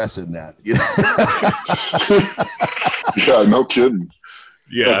the stress in that. Yeah, no kidding.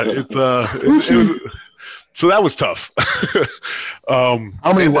 Yeah, it was. So that was tough.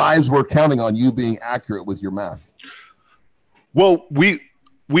 How many lives were counting on you being accurate with your math? Well, we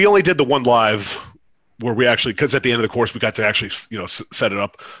only did the one live where we actually, because at the end of the course we got to actually set it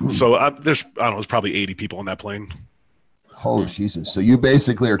up. So there's, I don't know, there's probably 80 people on that plane. Oh Jesus! So you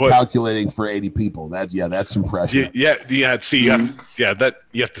basically are calculating for 80 people. That's some pressure. Yeah. See, you have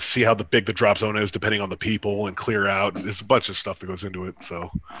to see how big the drop zone is, depending on the people, and clear out. There's a bunch of stuff that goes into it. So,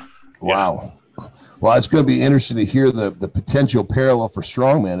 wow. Well, it's going to be interesting to hear the potential parallel for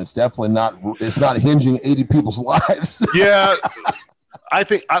strongman. It's definitely not. It's not hinging 80 people's lives. Yeah, I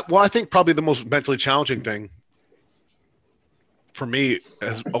think probably the most mentally challenging thing for me,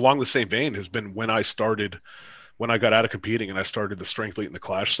 along the same vein, has been when I got out of competing and I started the strength elite and the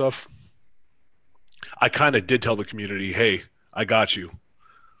clash stuff. I kind of did tell the community, "Hey, I got you."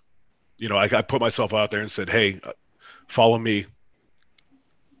 I put myself out there and said, "Hey, follow me.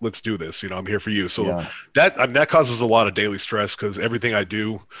 Let's do this. I'm here for you." So that causes a lot of daily stress, because everything I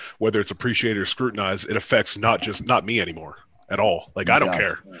do, whether it's appreciated or scrutinized, it affects not me anymore at all. Like, I don't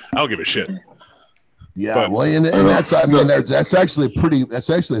care. I don't give a shit. Yeah, well, and that's actually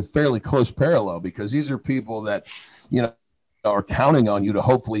a fairly close parallel, because these are people that are counting on you to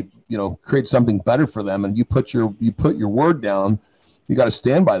hopefully create something better for them, and you put your word down. You got to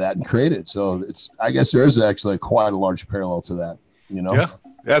stand by that and create it. So I guess there is actually quite a large parallel to that. Yeah.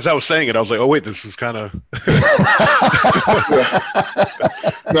 As I was saying it, I was like, "Oh wait, this is kind of."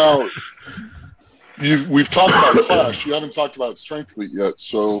 Now, we've talked about clash. You haven't talked about strength elite yet.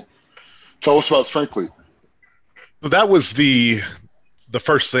 So, tell us about strength elite. That was the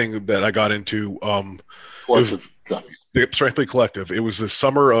first thing that I got into. Collective. The Strength Elite Collective. It was the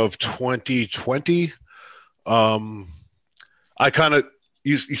summer of 2020. I kind of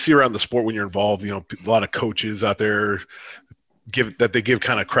you see around the sport when you're involved. A lot of coaches out there give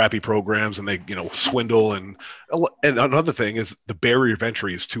kind of crappy programs, and they swindle, and another thing is the barrier of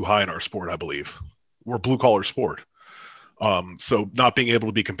entry is too high in our sport. I believe we're a blue collar sport, so not being able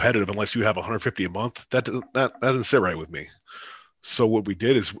to be competitive unless you have 150 a month, that doesn't sit right with me. So what we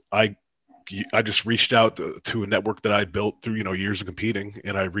did is I just reached out to a network that I built through years of competing,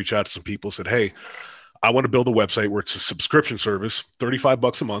 and I reached out to some people, said, "Hey, I want to build a website where it's a subscription service,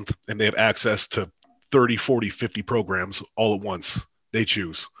 $35 a month, and they have access to 30, 40, 50 programs all at once. They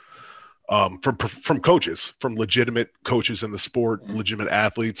choose from coaches, from legitimate coaches in the sport, legitimate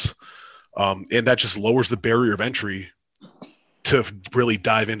athletes. And that just lowers the barrier of entry to really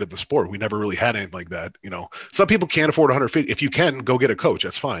dive into the sport. We never really had anything like that. Some people can't afford 150. If you can, go get a coach.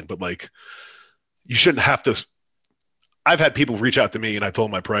 That's fine. But you shouldn't have to. I've had people reach out to me and I told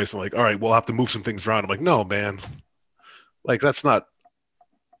them my price. And all right, we'll have to move some things around. I'm like, no, man, that's not.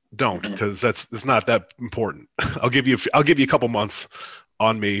 Don't, because it's not that important. I'll give you a couple months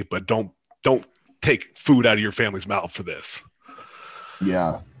on me, but don't take food out of your family's mouth for this.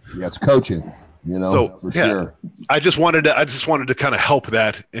 Yeah, it's coaching, for sure. I just wanted to kind of help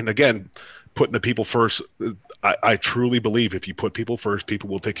that, and again, putting the people first. I truly believe if you put people first, people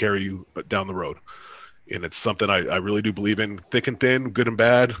will take care of you down the road, and it's something I really do believe in. Thick and thin, good and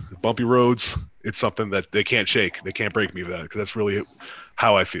bad, bumpy roads. It's something that they can't shake. They can't break me with that, because that's really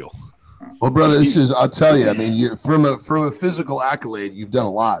how I feel. Well, brother, I'll tell you, I mean, you're from a physical accolade, you've done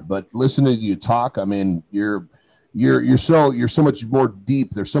a lot, but listening to you talk, I mean, you're so much more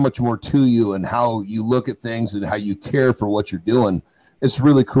deep. There's so much more to you and how you look at things and how you care for what you're doing. It's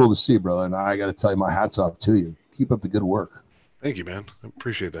really cool to see, brother. And I got to tell you, my hat's off to you. Keep up the good work. Thank you, man. I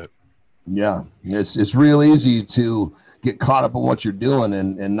appreciate that. Yeah. It's real easy to get caught up in what you're doing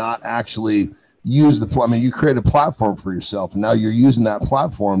and not actually use you create a platform for yourself, and now you're using that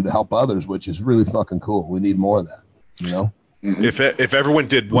platform to help others, which is really fucking cool. We need more of that, If everyone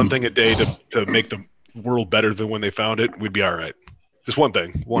did one thing a day to make the world better than when they found it, we'd be all right. Just one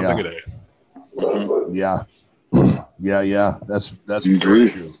thing a day. Yeah. That's very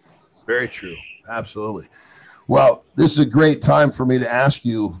true. Very true. Absolutely. Well, this is a great time for me to ask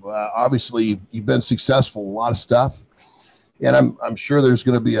you. Obviously, you've been successful, a lot of stuff, and I'm sure there's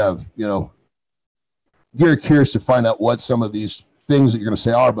going to be you're curious to find out what some of these things that you're going to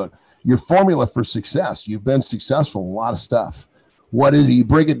say are, but your formula for success, you've been successful in a lot of stuff. What is it? You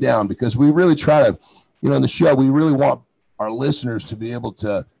break it down, because we really try to, in the show, we really want our listeners to be able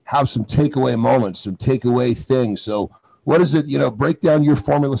to have some takeaway moments, some takeaway things. So what is it, break down your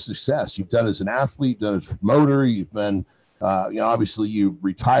formula of success. You've done as an athlete, done as a promoter. You've been, obviously you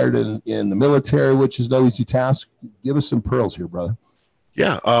retired in the military, which is no easy task. Give us some pearls here, brother.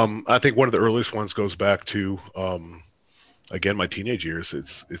 Yeah, I think one of the earliest ones goes back to, again, my teenage years.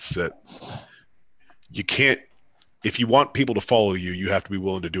 It's that you can't, if you want people to follow you, you have to be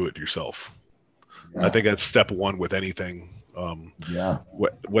willing to do it yourself. Yeah. I think that's step one with anything.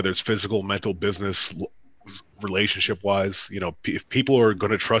 Whether it's physical, mental, business, relationship wise, if people are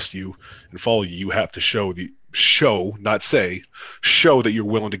going to trust you and follow you, you have to show that you're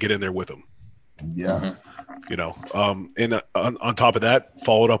willing to get in there with them. Yeah. You know, and on top of that,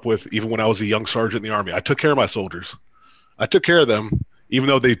 followed up with, even when I was a young sergeant in the Army, I took care of my soldiers. I took care of them, even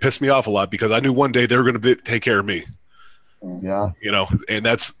though they pissed me off a lot, because I knew one day they were going to take care of me. Yeah. You know, and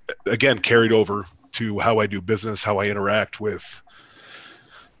that's, again, carried over to how I do business, how I interact with,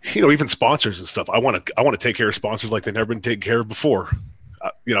 you know, even sponsors and stuff. I want to take care of sponsors like they've never been taken care of before.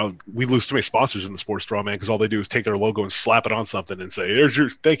 You know, we lose too many sponsors in the sports straw man because all they do is take their logo and slap it on something and say, "There's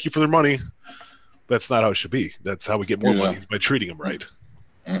your thank you for their money." That's not how it should be. That's how we get more money, is by treating them right.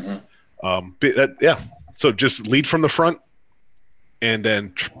 So just lead from the front, and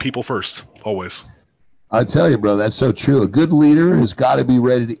then people first, always. I tell you, bro, that's so true. A good leader has got to be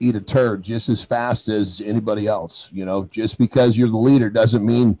ready to eat a turd just as fast as anybody else. You know, just because you're the leader doesn't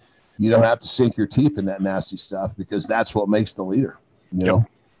mean you don't have to sink your teeth in that nasty stuff, because that's what makes the leader. You know?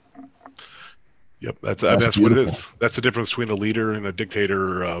 Yep. That's what it is. That's the difference between a leader and a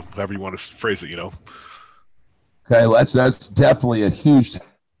dictator, or however you want to phrase it, you know? Okay. Well, that's definitely a huge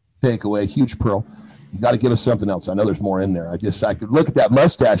takeaway, huge pearl. You got to give us something else. I know there's more in there. I could look at that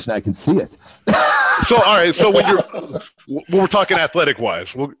mustache and I can see it. So, all right. So when we're talking athletic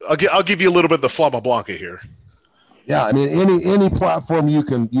wise, I'll give you a little bit of the Flama Blanca here. Yeah, I mean, any platform you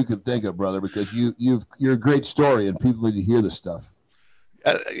can think of, brother, because you're a great story and people need to hear this stuff.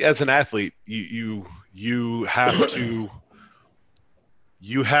 As an athlete, you have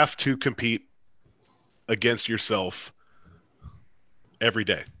to compete against yourself every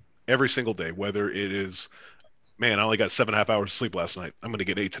day, every single day. Whether it is, man, I only got 7.5 hours of sleep last night, I'm going to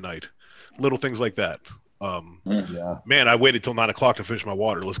get 8 tonight. Little things like that. Man, I waited till 9 o'clock to finish my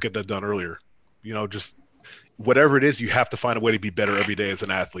water. Let's get that done earlier. You know, just whatever it is, you have to find a way to be better every day as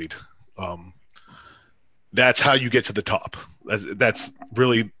an athlete. That's how you get to the top. That's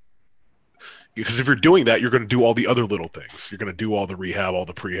really, because if you're doing that, you're going to do all the other little things. You're going to do all the rehab, all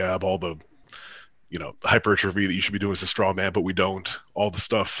the prehab, all the, you know, hypertrophy that you should be doing as a strong man, but we don't. All the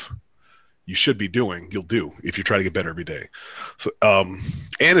stuff you should be doing, you'll do if you try to get better every day. So,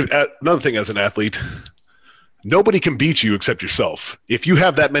 and another thing, as an athlete, nobody can beat you except yourself. If you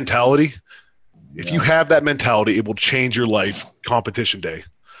have that mentality, it will change your life competition day.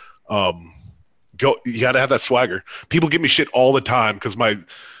 You got to have that swagger. People give me shit all the time because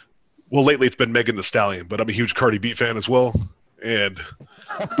lately it's been Megan Thee Stallion, but I'm a huge Cardi B fan as well. And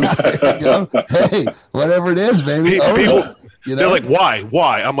hey, whatever it is, baby. People, they're like,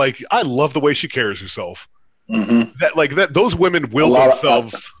 why? I'm like, I love the way she carries herself. Those women will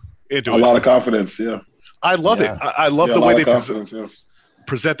themselves into a lot of confidence. Yeah, I love it. I love the way they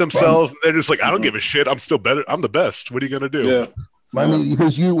present themselves. They're just like, I don't give a shit. I'm still better. I'm the best. What are you gonna do? Yeah. I mean,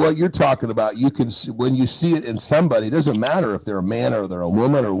 because what you're talking about, you can, when you see it in somebody, it doesn't matter if they're a man or they're a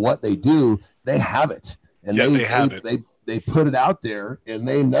woman or what they do, they have it. And they put it out there and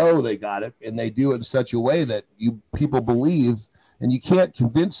they know they got it, and they do it in such a way that people believe, and you can't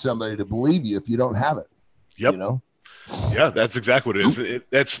convince somebody to believe you if you don't have it. Yep. You know? Yeah, that's exactly what it is.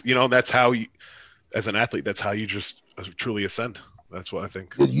 That's how you, as an athlete, that's how you just truly ascend. That's what I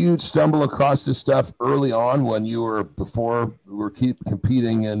think. Did you stumble across this stuff early on when you were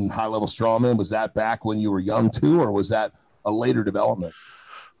competing in high-level strongman? Was that back when you were young too, or was that a later development?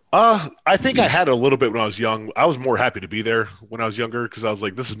 I think I had a little bit when I was young. I was more happy to be there when I was younger because I was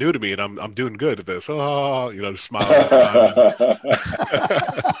like, this is new to me and I'm doing good at this. Oh, just smiling.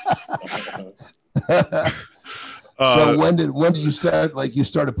 So when did you start? Like, you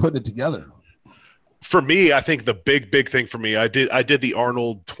started putting it together? For me, I think the big thing for me, I did the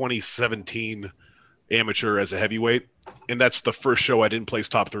Arnold 2017 amateur as a heavyweight, and that's the first show I didn't place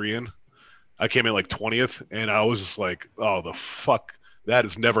top 3 in. I came in like 20th, and I was just like, oh, the fuck, that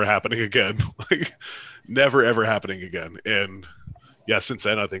is never happening again. Like, never ever happening again. And yeah, since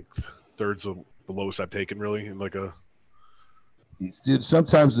then, I think third's the lowest I've taken, really, in like a. Dude,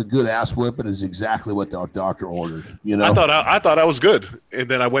 sometimes the good ass whipping is exactly what the doctor ordered. You know, I thought I was good, and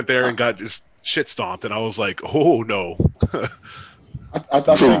then I went there and got just shit stomped, and I was like, oh no. I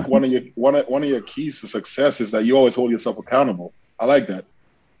think one of your keys to success is that you always hold yourself accountable. I like that.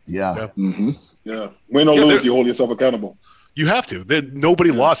 Yeah. Yeah. Win or lose, you hold yourself accountable. You have to.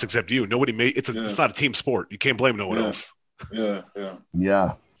 Nobody lost except you. Nobody made it's not a team sport. You can't blame no one else. Yeah.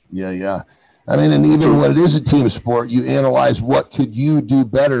 I mean, and even when it is a team sport, you analyze what could you do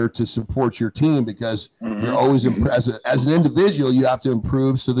better to support your team, because you're always as an individual, you have to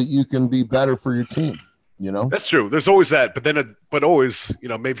improve so that you can be better for your team. You know, that's true. There's always that, but always,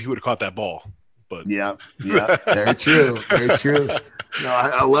 maybe he would have caught that ball. But yeah, very true, very true. No,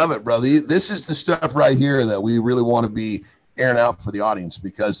 I love it, brother. This is the stuff right here that we really want to be airing out for the audience,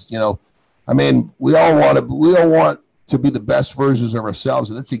 because I mean, we all want to be the best versions of ourselves,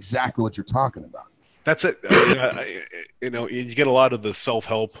 and that's exactly what you're talking about. That's it. You get a lot of the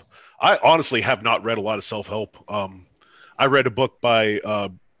self-help. I honestly have not read a lot of self-help. I read a book by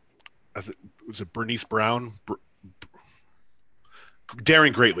was it Bernice Brown?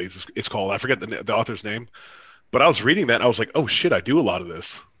 Daring Greatly, it's called. I forget the author's name, but I was reading that and I was like, oh shit, I do a lot of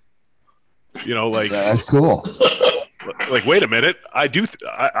this. That's cool. Like, wait a minute, I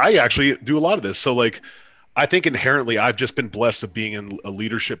actually do a lot of this. So like, I think inherently I've just been blessed of being in a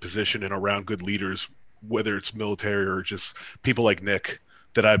leadership position and around good leaders, whether it's military or just people like Nick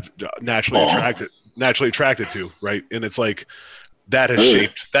that I've naturally attracted to, right? And it's like that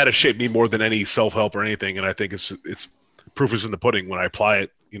has shaped me more than any self-help or anything. And I think it's proof is in the pudding. When I apply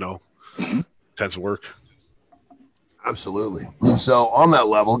it, it tends to work. Absolutely. So on that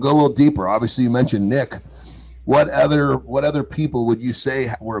level, go a little deeper. Obviously, you mentioned Nick. What other people would you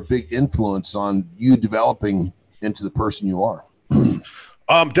say were a big influence on you developing into the person you are?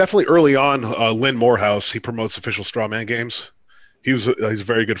 Definitely early on, Lynn Morehouse. He promotes official strawman games. He's a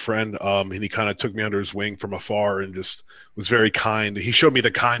very good friend, and he kind of took me under his wing from afar and just was very kind. He showed me the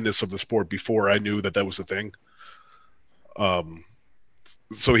kindness of the sport before I knew that was a thing.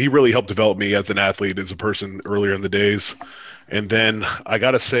 So he really helped develop me as an athlete, as a person earlier in the days. And then I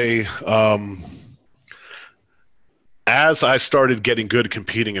got to say, as I started getting good at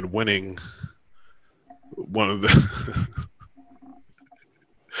competing and winning,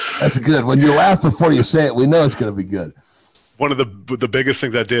 That's good. When you laugh before you say it, we know it's going to be good. One of the biggest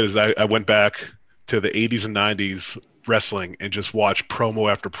things I did is I went back to the 80s and 90s wrestling and just watched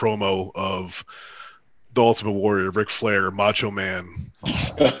promo after promo of the Ultimate Warrior, Ric Flair, Macho Man,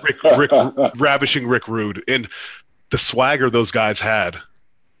 ravishing Rick Rude, and the swagger those guys had.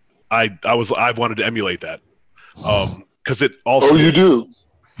 I wanted to emulate that because it also. Oh, you do.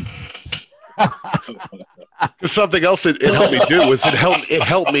 Something else it helped me do was it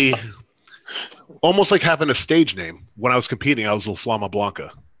helped me almost like having a stage name. When I was competing, I was Flama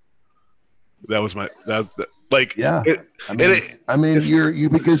Blanca. That was like, yeah. You're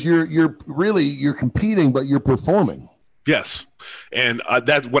competing, but you're performing. Yes, and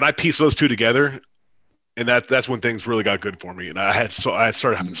that when I piece those two together, and that's when things really got good for me. And I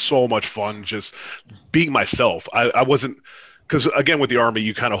started having so much fun just being myself. I wasn't, because again with the Army,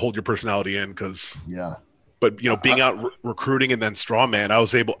 you kind of hold your personality in But being out recruiting and then strongman,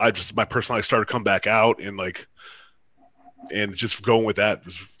 my personality started to come back out and just going with that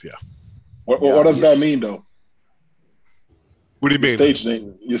was What does that mean though? What do you mean?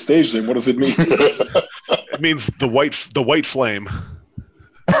 Your stage name. What does it mean? It means the white flame.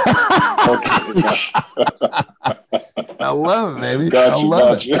 I love it, baby. Gotcha, I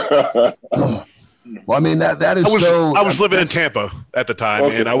love it. Well, I mean that is I was living in Tampa at the time,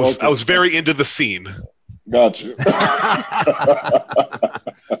 and I was very into the scene. Gotcha.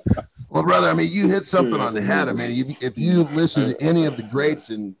 Well, brother, I mean, you hit something on the head. I mean, if you listen to any of the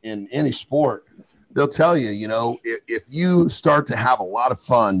greats in any sport, they'll tell you, if you start to have a lot of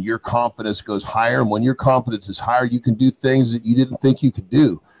fun, your confidence goes higher. And when your confidence is higher, you can do things that you didn't think you could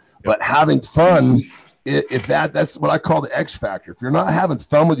do. But having fun, that's what I call the X factor. If you're not having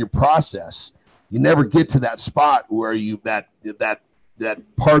fun with your process, you never get to that spot where that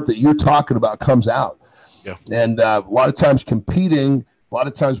part that you're talking about comes out. Yeah. And a lot of times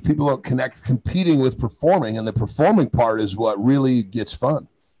people don't connect competing with performing, and the performing part is what really gets fun.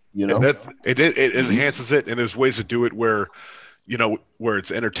 It enhances it, and there's ways to do it where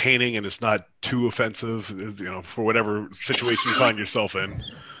it's entertaining and it's not too offensive, for whatever situation you find yourself in.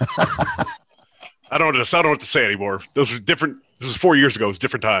 I don't know what to say anymore. Those were different. This was 4 years ago. It was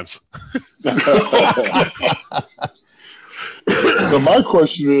different times. So my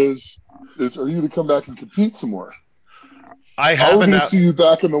question is are you to come back and compete some more? I are we going to see you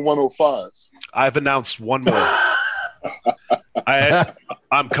back in the 105s? I've announced one more.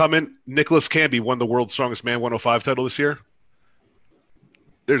 I'm coming. Nicholas Canby won the World's Strongest Man 105 title this year.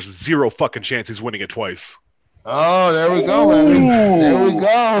 There's zero fucking chance he's winning it twice. Oh, there we go, man.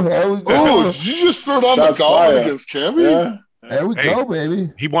 There we go. Oh, did you just throw down the gauntlet against Canby? Yeah. There we go,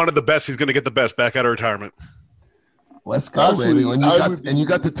 baby. He wanted the best. He's going to get the best back out of retirement. Let's go, absolutely. Baby. You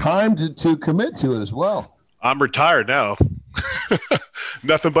got the time to commit to it as well. I'm retired now.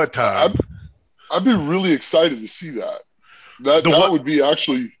 Nothing but time. I'd be really excited to see that. That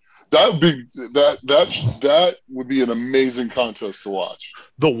would be an amazing contest to watch.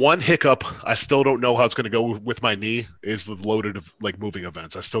 The one hiccup, I still don't know how it's going to go with my knee, is the loaded moving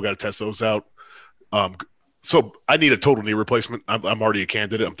events. I still got to test those out. So I need a total knee replacement. I'm already a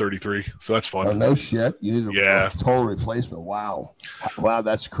candidate. I'm 33, so that's fun. Oh, no shit. You need a total replacement. Wow,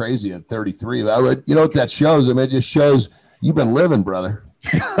 that's crazy at 33. You know what that shows? I mean, it just shows You've been living, brother.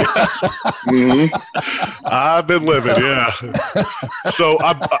 I've been living, yeah. So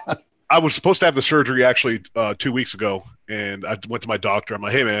I was supposed to have the surgery actually 2 weeks ago, and I went to my doctor. I'm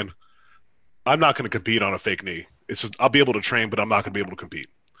like, hey, man, I'm not going to compete on a fake knee. It's just I'll be able to train, but I'm not going to be able to compete.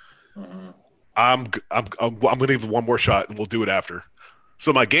 I'm going to give it one more shot, and we'll do it after.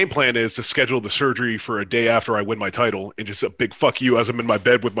 So my game plan is to schedule the surgery for a day after I win my title, and just a big fuck you as I'm in my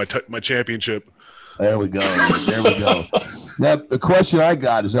bed with my championship. There we go. There we go. Now the question I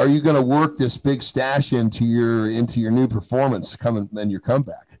got is: are you going to work this big stash into your new performance coming in your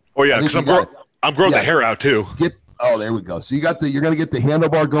comeback? Oh yeah, because I'm growing the hair out too. There we go. So you're going to get the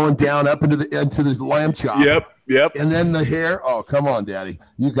handlebar going down up into the lamb chop. Yep. And then the hair. Oh, come on, Daddy.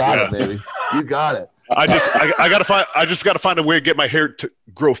 You got it, baby. You got it. I just got to find a way to get my hair to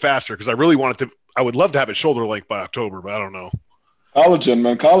grow faster because I really want it to. I would love to have it shoulder length by October, but I don't know. Collagen,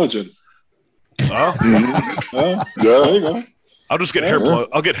 man, collagen. Oh, yeah, there you go. I'll just get hair plug.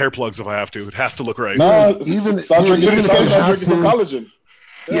 I'll get hair plugs if I have to. It has to look right. No, start drinking some collagen.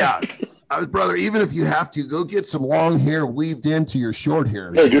 Yeah. Brother, even if you have to, go get some long hair weaved into your short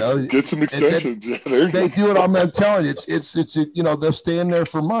hair. Yeah, get some extensions. They do it. I'm telling you, it's they'll stay in there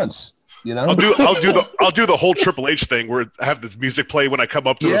for months. I'll do the whole Triple H thing where I have this music play when I come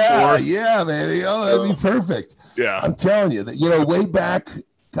up to the floor. Yeah, baby. Oh, that'd be perfect. Yeah, I'm telling you that. Way back,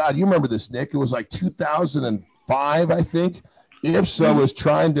 God, you remember this, Nick? It was like 2005, I think. IFSA was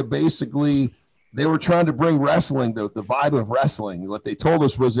trying to they were trying to bring wrestling, the vibe of wrestling. What they told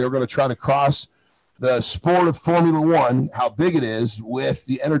us was they were going to try to cross the sport of Formula One, how big it is, with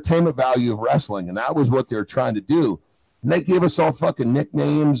the entertainment value of wrestling. And that was what they were trying to do. And they gave us all fucking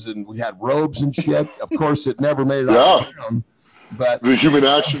nicknames, and we had robes and shit. Of course, it never made it off the ground. But the human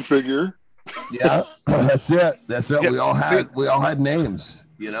action figure. Yeah, that's it. Yeah, we all had names,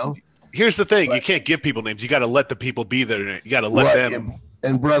 Here's the thing. You can't give people names. You got to let the people be there. You got to let them.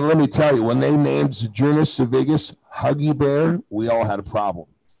 And brother, let me tell you, when they named Jonas Savigas Huggy Bear, we all had a problem.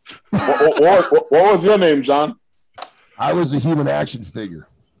 What was your name, John? I was a human action figure.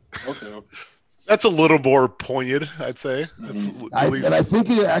 Okay. That's a little more poignant, I'd say. I think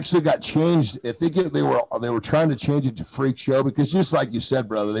it actually got changed. I think they were trying to change it to Freak Show because, just like you said,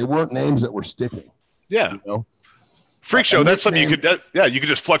 brother, they weren't names that were sticking. Yeah. Freak Show. That's something you could. You could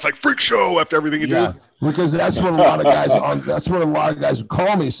just flex like Freak Show after everything you do. Because that's what a lot of guys That's what a lot of guys would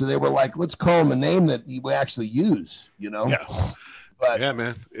call me. So they were like, "Let's call him a name that we actually use." Yeah. But yeah,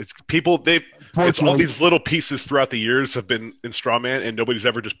 man. It's people. It's all these little pieces throughout the years have been in Strawman, and nobody's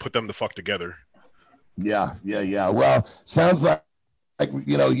ever just put them the fuck together. Yeah. Well, sounds like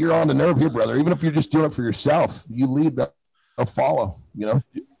you're on the nerve here, brother. Even if you're just doing it for yourself, you lead they'll follow. Yeah,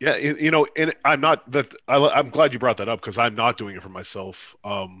 and I'm not that. I'm glad you brought that up because I'm not doing it for myself.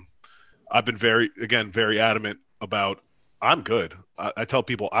 I've been very adamant about. I'm good. I tell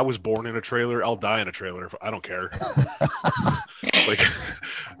people I was born in a trailer. I'll die in a trailer. I don't care.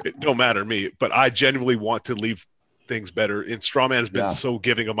 It don't matter to me. But I genuinely want to leave things better. And Strawman has been so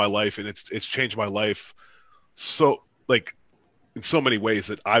giving of my life, and it's changed my life so in so many ways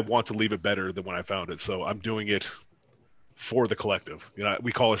that I want to leave it better than when I found it. So I'm doing it for the collective.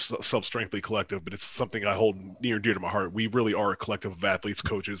 We call ourselves Strengthly Collective, but it's something I hold near and dear to my heart. We really are a collective of athletes,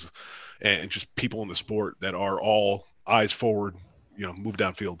 coaches, and just people in the sport that are all eyes forward, move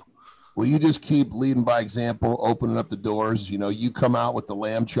downfield. Well, you just keep leading by example, opening up the doors. You come out with the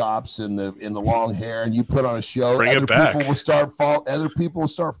lamb chops and the long hair, and you put on a show. Bring it back. Other people will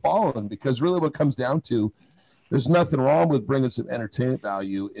start following because really, what it comes down to, there's nothing wrong with bringing some entertainment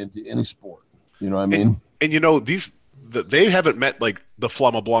value into any sport. You know what I mean? And they haven't met the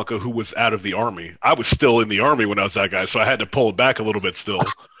Flama Blanca who was out of the Army. I was still in the Army when I was that guy, so I had to pull it back a little bit still.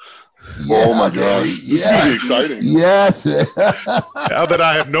 Oh my gosh. This is going to be exciting. Yes. Now that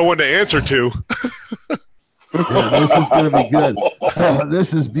I have no one to answer to. This is going to be good.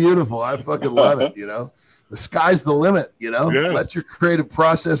 This is beautiful. I fucking love it. The sky's the limit. Let your creative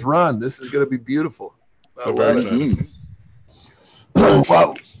process run. This is going to be beautiful. I love it. Well,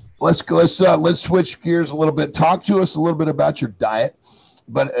 let's switch gears a little bit. Talk to us a little bit about your diet,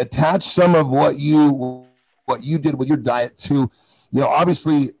 but attach some of what you did with your diet to,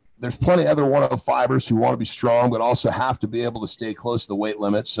 obviously there's plenty of other 105ers who want to be strong, but also have to be able to stay close to the weight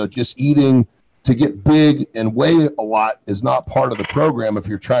limit. So just eating to get big and weigh a lot is not part of the program if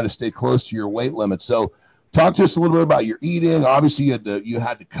you're trying to stay close to your weight limit. So talk to us a little bit about your eating. Obviously you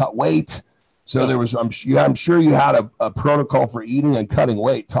had to cut weight. So there was, I'm sure you had a protocol for eating and cutting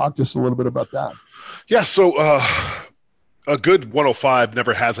weight. Talk to us a little bit about that. Yeah. So a good 105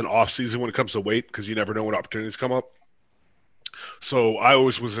 never has an off season when it comes to weight because you never know when opportunities come up. So I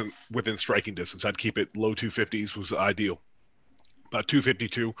always was within striking distance. I'd keep it low 250s was ideal. about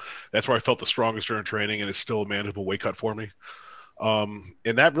 252. That's where I felt the strongest during training, and it's still a manageable weight cut for me. And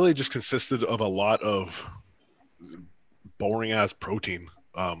that really just consisted of a lot of boring ass protein.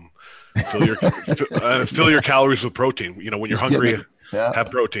 Fill your calories with protein. You know, when you're hungry,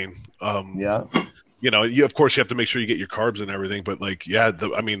 have protein. You of course you have to make sure you get your carbs and everything, but like,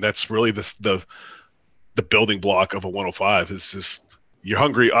 that's really the building block of a 105 is just you're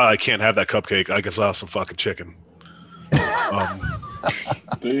hungry. I can't have that cupcake. I guess I'll have some fucking chicken.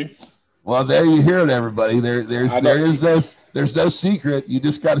 Well, there you hear it, everybody. There's no secret. You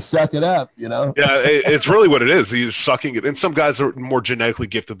just got to suck it up, you know? Yeah, it's really what it is. He's sucking it. And some guys are more genetically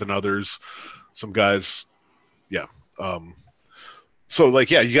gifted than others. Some guys, yeah. So,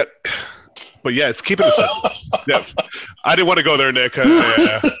 like, yeah, you got – but, yeah, it's keeping it simple. Yeah. I didn't want to go there, Nick.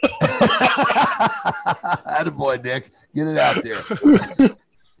 Attaboy, Nick. Get it out there.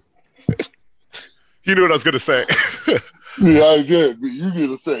 You knew what I was going to say. Yeah, I did. But you need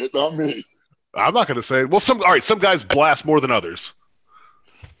to say it, not me. I'm not going to say it. Well, some guys blast more than others.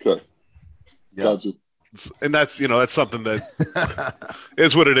 Okay. Yeah. Gotcha. And that's something that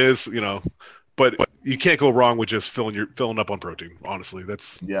is what it is, you know. But you can't go wrong with just filling up on protein. Honestly,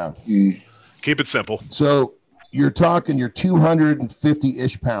 that's keep it simple. So you're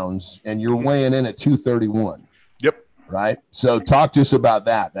 250-ish pounds, and you're weighing in at 231. Yep. Right. So talk to us about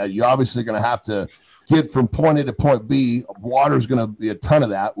that. Now you're obviously going to have to get from point A to point B. Water is going to be a ton of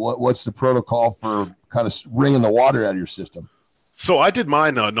that. What's the protocol for kind of wringing the water out of your system? So I did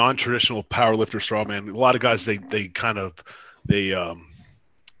mine non-traditional powerlifter strongman. A lot of guys they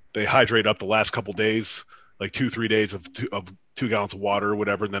hydrate up the last couple days, like 2-3 days of 2 gallons of water or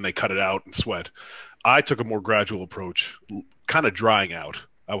whatever, and then they cut it out and sweat. I took a more gradual approach, kind of drying out.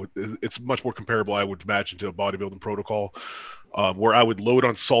 It's much more comparable, I would imagine, to a bodybuilding protocol, where I would load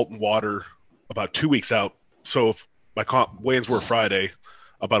on salt and water about 2 weeks out. So if my weigh-ins were Friday,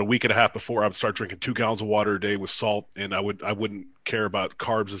 about a week and a half before, I would start drinking 2 gallons of water a day with salt, and I wouldn't care about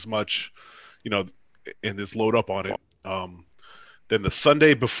carbs as much, you know, and just load up on it. Then the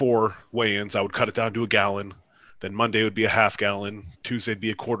Sunday before weigh-ins, I would cut it down to a gallon. Then Monday would be a half gallon. Tuesday would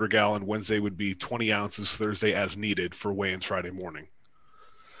be a quarter gallon. Wednesday would be 20 ounces. Thursday as needed for weigh-ins Friday morning.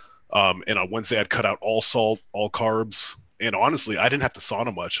 And on Wednesday, I'd cut out all salt, all carbs. And honestly, I didn't have to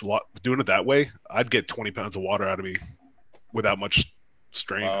sauna much. Doing it that way, I'd get 20 pounds of water out of me without much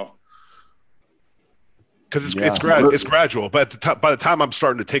strain. Wow. Because it's gradual. But by the time I'm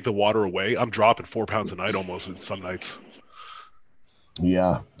starting to take the water away, I'm dropping 4 pounds a night almost in some nights.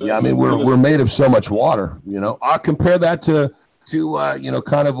 Yeah. I mean, we're made of so much water. You know, I'll compare that to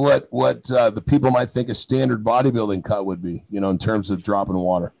kind of what the people might think a standard bodybuilding cut would be. You know, in terms of dropping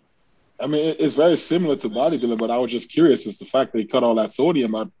water. I mean, it's very similar to bodybuilding, but I was just curious as the fact that you cut all that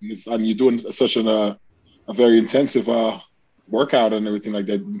sodium out, and you're doing such a very intensive workout and everything like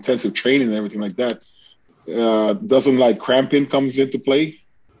that, intensive training and everything like that. Doesn't like cramping comes into play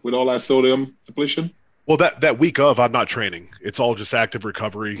with all that sodium depletion? Well, that week of, I'm not training. It's all just active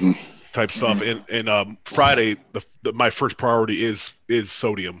recovery type stuff. And Friday, my first priority is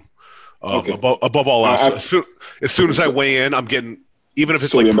sodium. Above all else. As soon as I weigh in, I'm getting, even if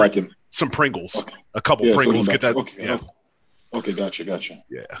it's sodium like some Pringles, a couple Pringles, get that. Okay, gotcha.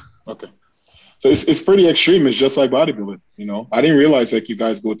 Yeah. Okay. So it's pretty extreme. It's just like bodybuilding, you know. I didn't realize like you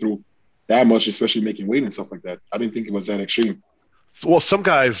guys go through that much, especially making weight and stuff like that. I didn't think it was that extreme. Well, some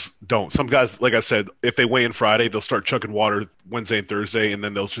guys don't. Some guys, like I said, if they weigh in Friday, they'll start chugging water Wednesday and Thursday, and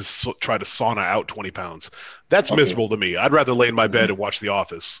then they'll just try to sauna out 20 pounds. That's miserable to me. I'd rather lay in my bed and watch The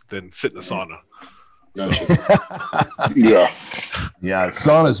Office than sit in a sauna. Gotcha. Yeah,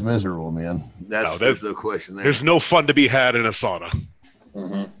 sauna's miserable, man. There's no question there. There's no fun to be had in a sauna.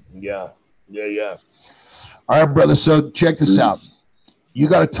 Yeah. All right, brother. So check this out. You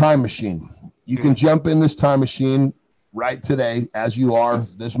got a time machine. You can jump in this time machine right today, as you are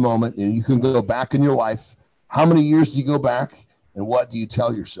this moment, and you can go back in your life. How many years do you go back, and what do you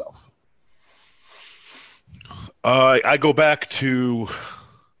tell yourself? I go back to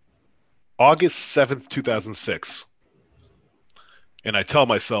August 7th, 2006, and I tell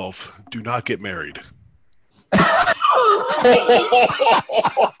myself, do not get married.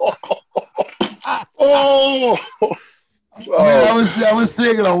 Man, I was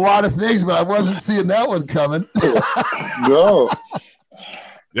thinking a lot of things, but I wasn't seeing that one coming. No.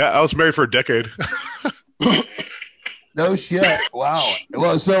 Yeah, I was married for a decade. No shit. Wow.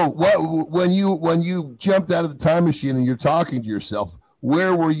 Well, so when you jumped out of the time machine and you're talking to yourself,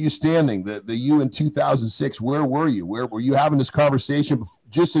 where were you standing? The you in 2006, where were you? Where were you having this conversation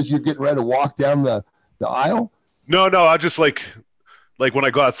just as you're getting ready to walk down the aisle? No, I just like when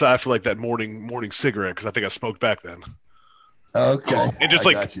I go outside for like that morning cigarette, because I think I smoked back then. Okay. And just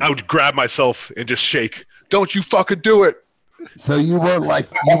I would grab myself and just shake. Don't you fucking do it. So you weren't like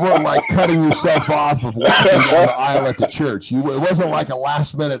cutting yourself off of walking down the aisle at the church. It wasn't like a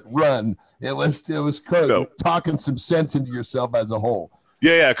last minute run. It was talking some sense into yourself as a whole.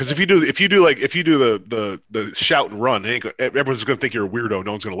 Yeah. Because if you do the shout and run, everyone's going to think you're a weirdo.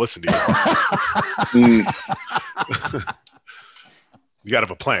 No one's going to listen to you. You got to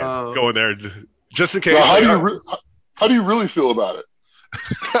have a plan. Go in there just in case. Now, how do you really feel about it?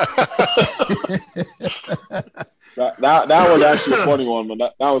 That was actually a funny one, man.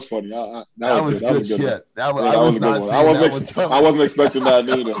 That was funny. That was good shit. That was a good one. I wasn't expecting that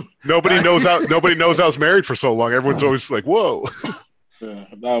either. Nobody knows I was married for so long. Everyone's always like, "Whoa." Yeah,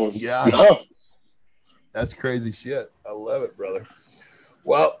 that was. Yeah, that's crazy shit. I love it, brother.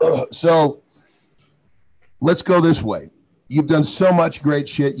 Well, so let's go this way. You've done so much great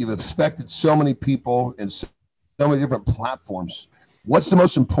shit. You've affected so many people in so many different platforms. What's the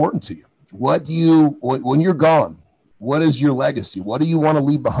most important to you? When you're gone, what is your legacy? What do you want to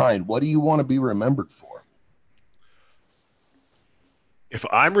leave behind? What do you want to be remembered for? If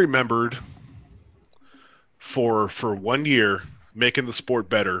I'm remembered for 1 year making the sport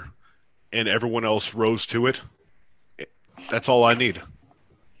better and everyone else rose to it, that's all I need.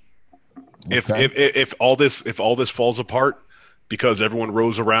 Okay. If all this falls apart because everyone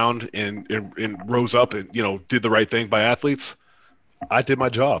rose around and rose up and did the right thing by athletes, I did my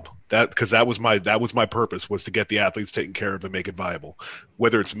job. Because that was my purpose, was to get the athletes taken care of and make it viable.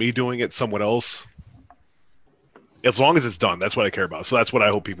 Whether it's me doing it, someone else, as long as it's done, that's what I care about. So that's what I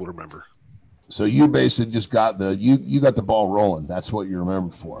hope people remember. So you basically just got you got the ball rolling. That's what you're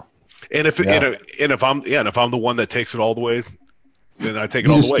remembered for. And if I'm the one that takes it all the way, then I take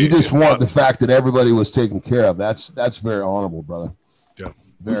it all the way. You just want the fact that everybody was taken care of. That's very honorable, brother. Yeah,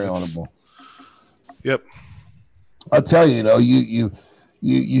 very honorable. Yep. I'll tell you,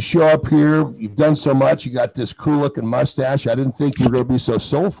 you show up here. You've done so much. You got this cool looking mustache. I didn't think you were going to be so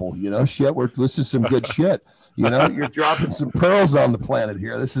soulful. Shit. This is some good shit. You're dropping some pearls on the planet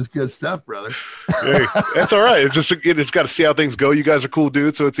here. This is good stuff, brother. Hey, that's all right. It's got to see how things go. You guys are cool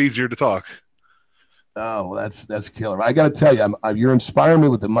dudes, so it's easier to talk. Oh, well, that's killer. I got to tell you, you're inspiring me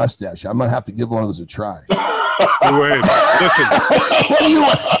with the mustache. I'm gonna have to give one of those a try. Wait, listen. What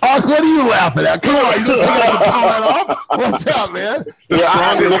are you laughing at? Come on, you think I can pull that off? What's up, man?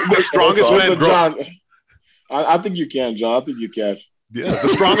 The strongest men grow. John, I think you can, John. I think you can. Yeah, the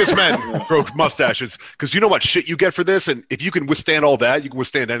strongest men grow mustaches because you know what shit you get for this, and if you can withstand all that, you can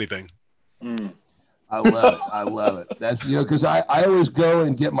withstand anything. Mm. I love it. I love it. That's, because I always go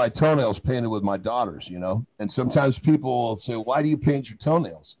and get my toenails painted with my daughters, and sometimes people will say, why do you paint your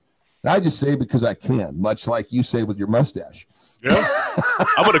toenails? And I just say, because I can, much like you say with your mustache. Yeah.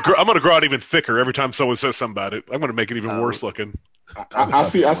 I'm gonna grow out even thicker every time someone says something about it. I'm gonna make it even worse looking. I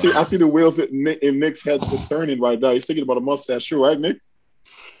see the wheels in Nick's head turning right now. He's thinking about a mustache too, right, Nick?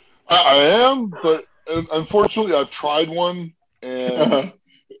 I am, but unfortunately I've tried one and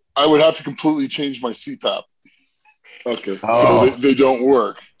I would have to completely change my CPAP. Okay. So they don't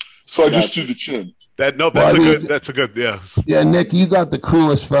work. So I just do the chin. That's a good, yeah. Yeah, Nick, you got the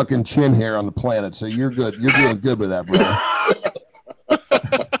coolest fucking chin hair on the planet, so you're good. You're doing good with that, brother.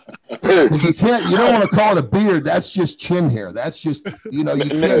 You don't want to call it a beard. That's just chin hair. That's just, you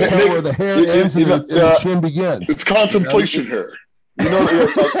can't tell where the hair ends and the chin begins. It's contemplation hair.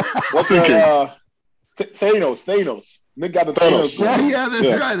 What's that? Thanos. Nick got the Thanos. Yeah,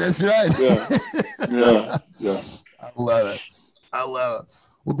 that's right. Yeah. I love it.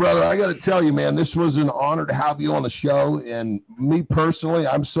 Well, brother, I got to tell you, man, this was an honor to have you on the show. And me personally,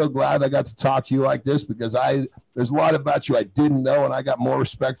 I'm so glad I got to talk to you like this because there's a lot about you I didn't know, and I got more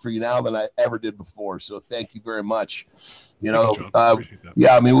respect for you now than I ever did before. So thank you very much. We've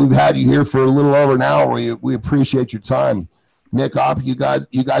had you here for a little over an hour. We appreciate your time. Nick, you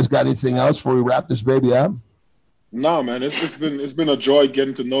guys got anything else before we wrap this baby up? No, man, it's been a joy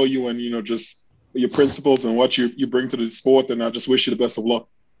getting to know you and just your principles and what you bring to the sport, and I just wish you the best of luck.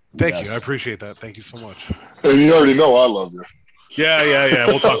 Thank you. I appreciate that. Thank you so much. And you already know I love you. Yeah.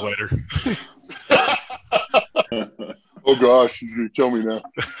 We'll talk later. Oh gosh, he's gonna kill me now.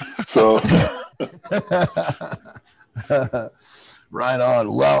 So right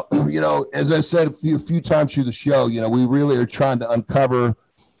on. Well, as I said a few times through the show, we really are trying to uncover,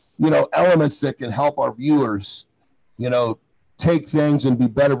 elements that can help our viewers, take things and be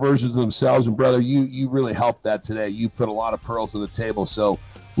better versions of themselves. And brother, you really helped that today. You put a lot of pearls on the table. So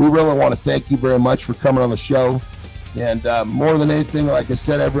we really want to thank you very much for coming on the show. And more than anything, like I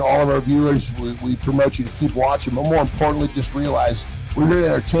said, all of our viewers, we promote you to keep watching. But more importantly, just realize we're here to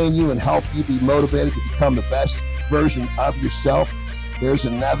entertain you and help you be motivated to become the best version of yourself. There's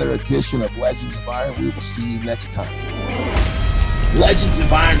another edition of Legends of Iron. We will see you next time. Legends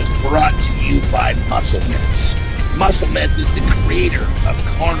of Iron is brought to you by Muscle Mints. Muscle Mints is the creator of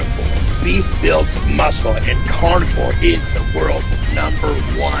Carnivore. Beef builds muscle, and Carnivore is the world's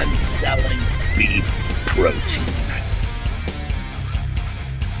 #1 selling beef protein.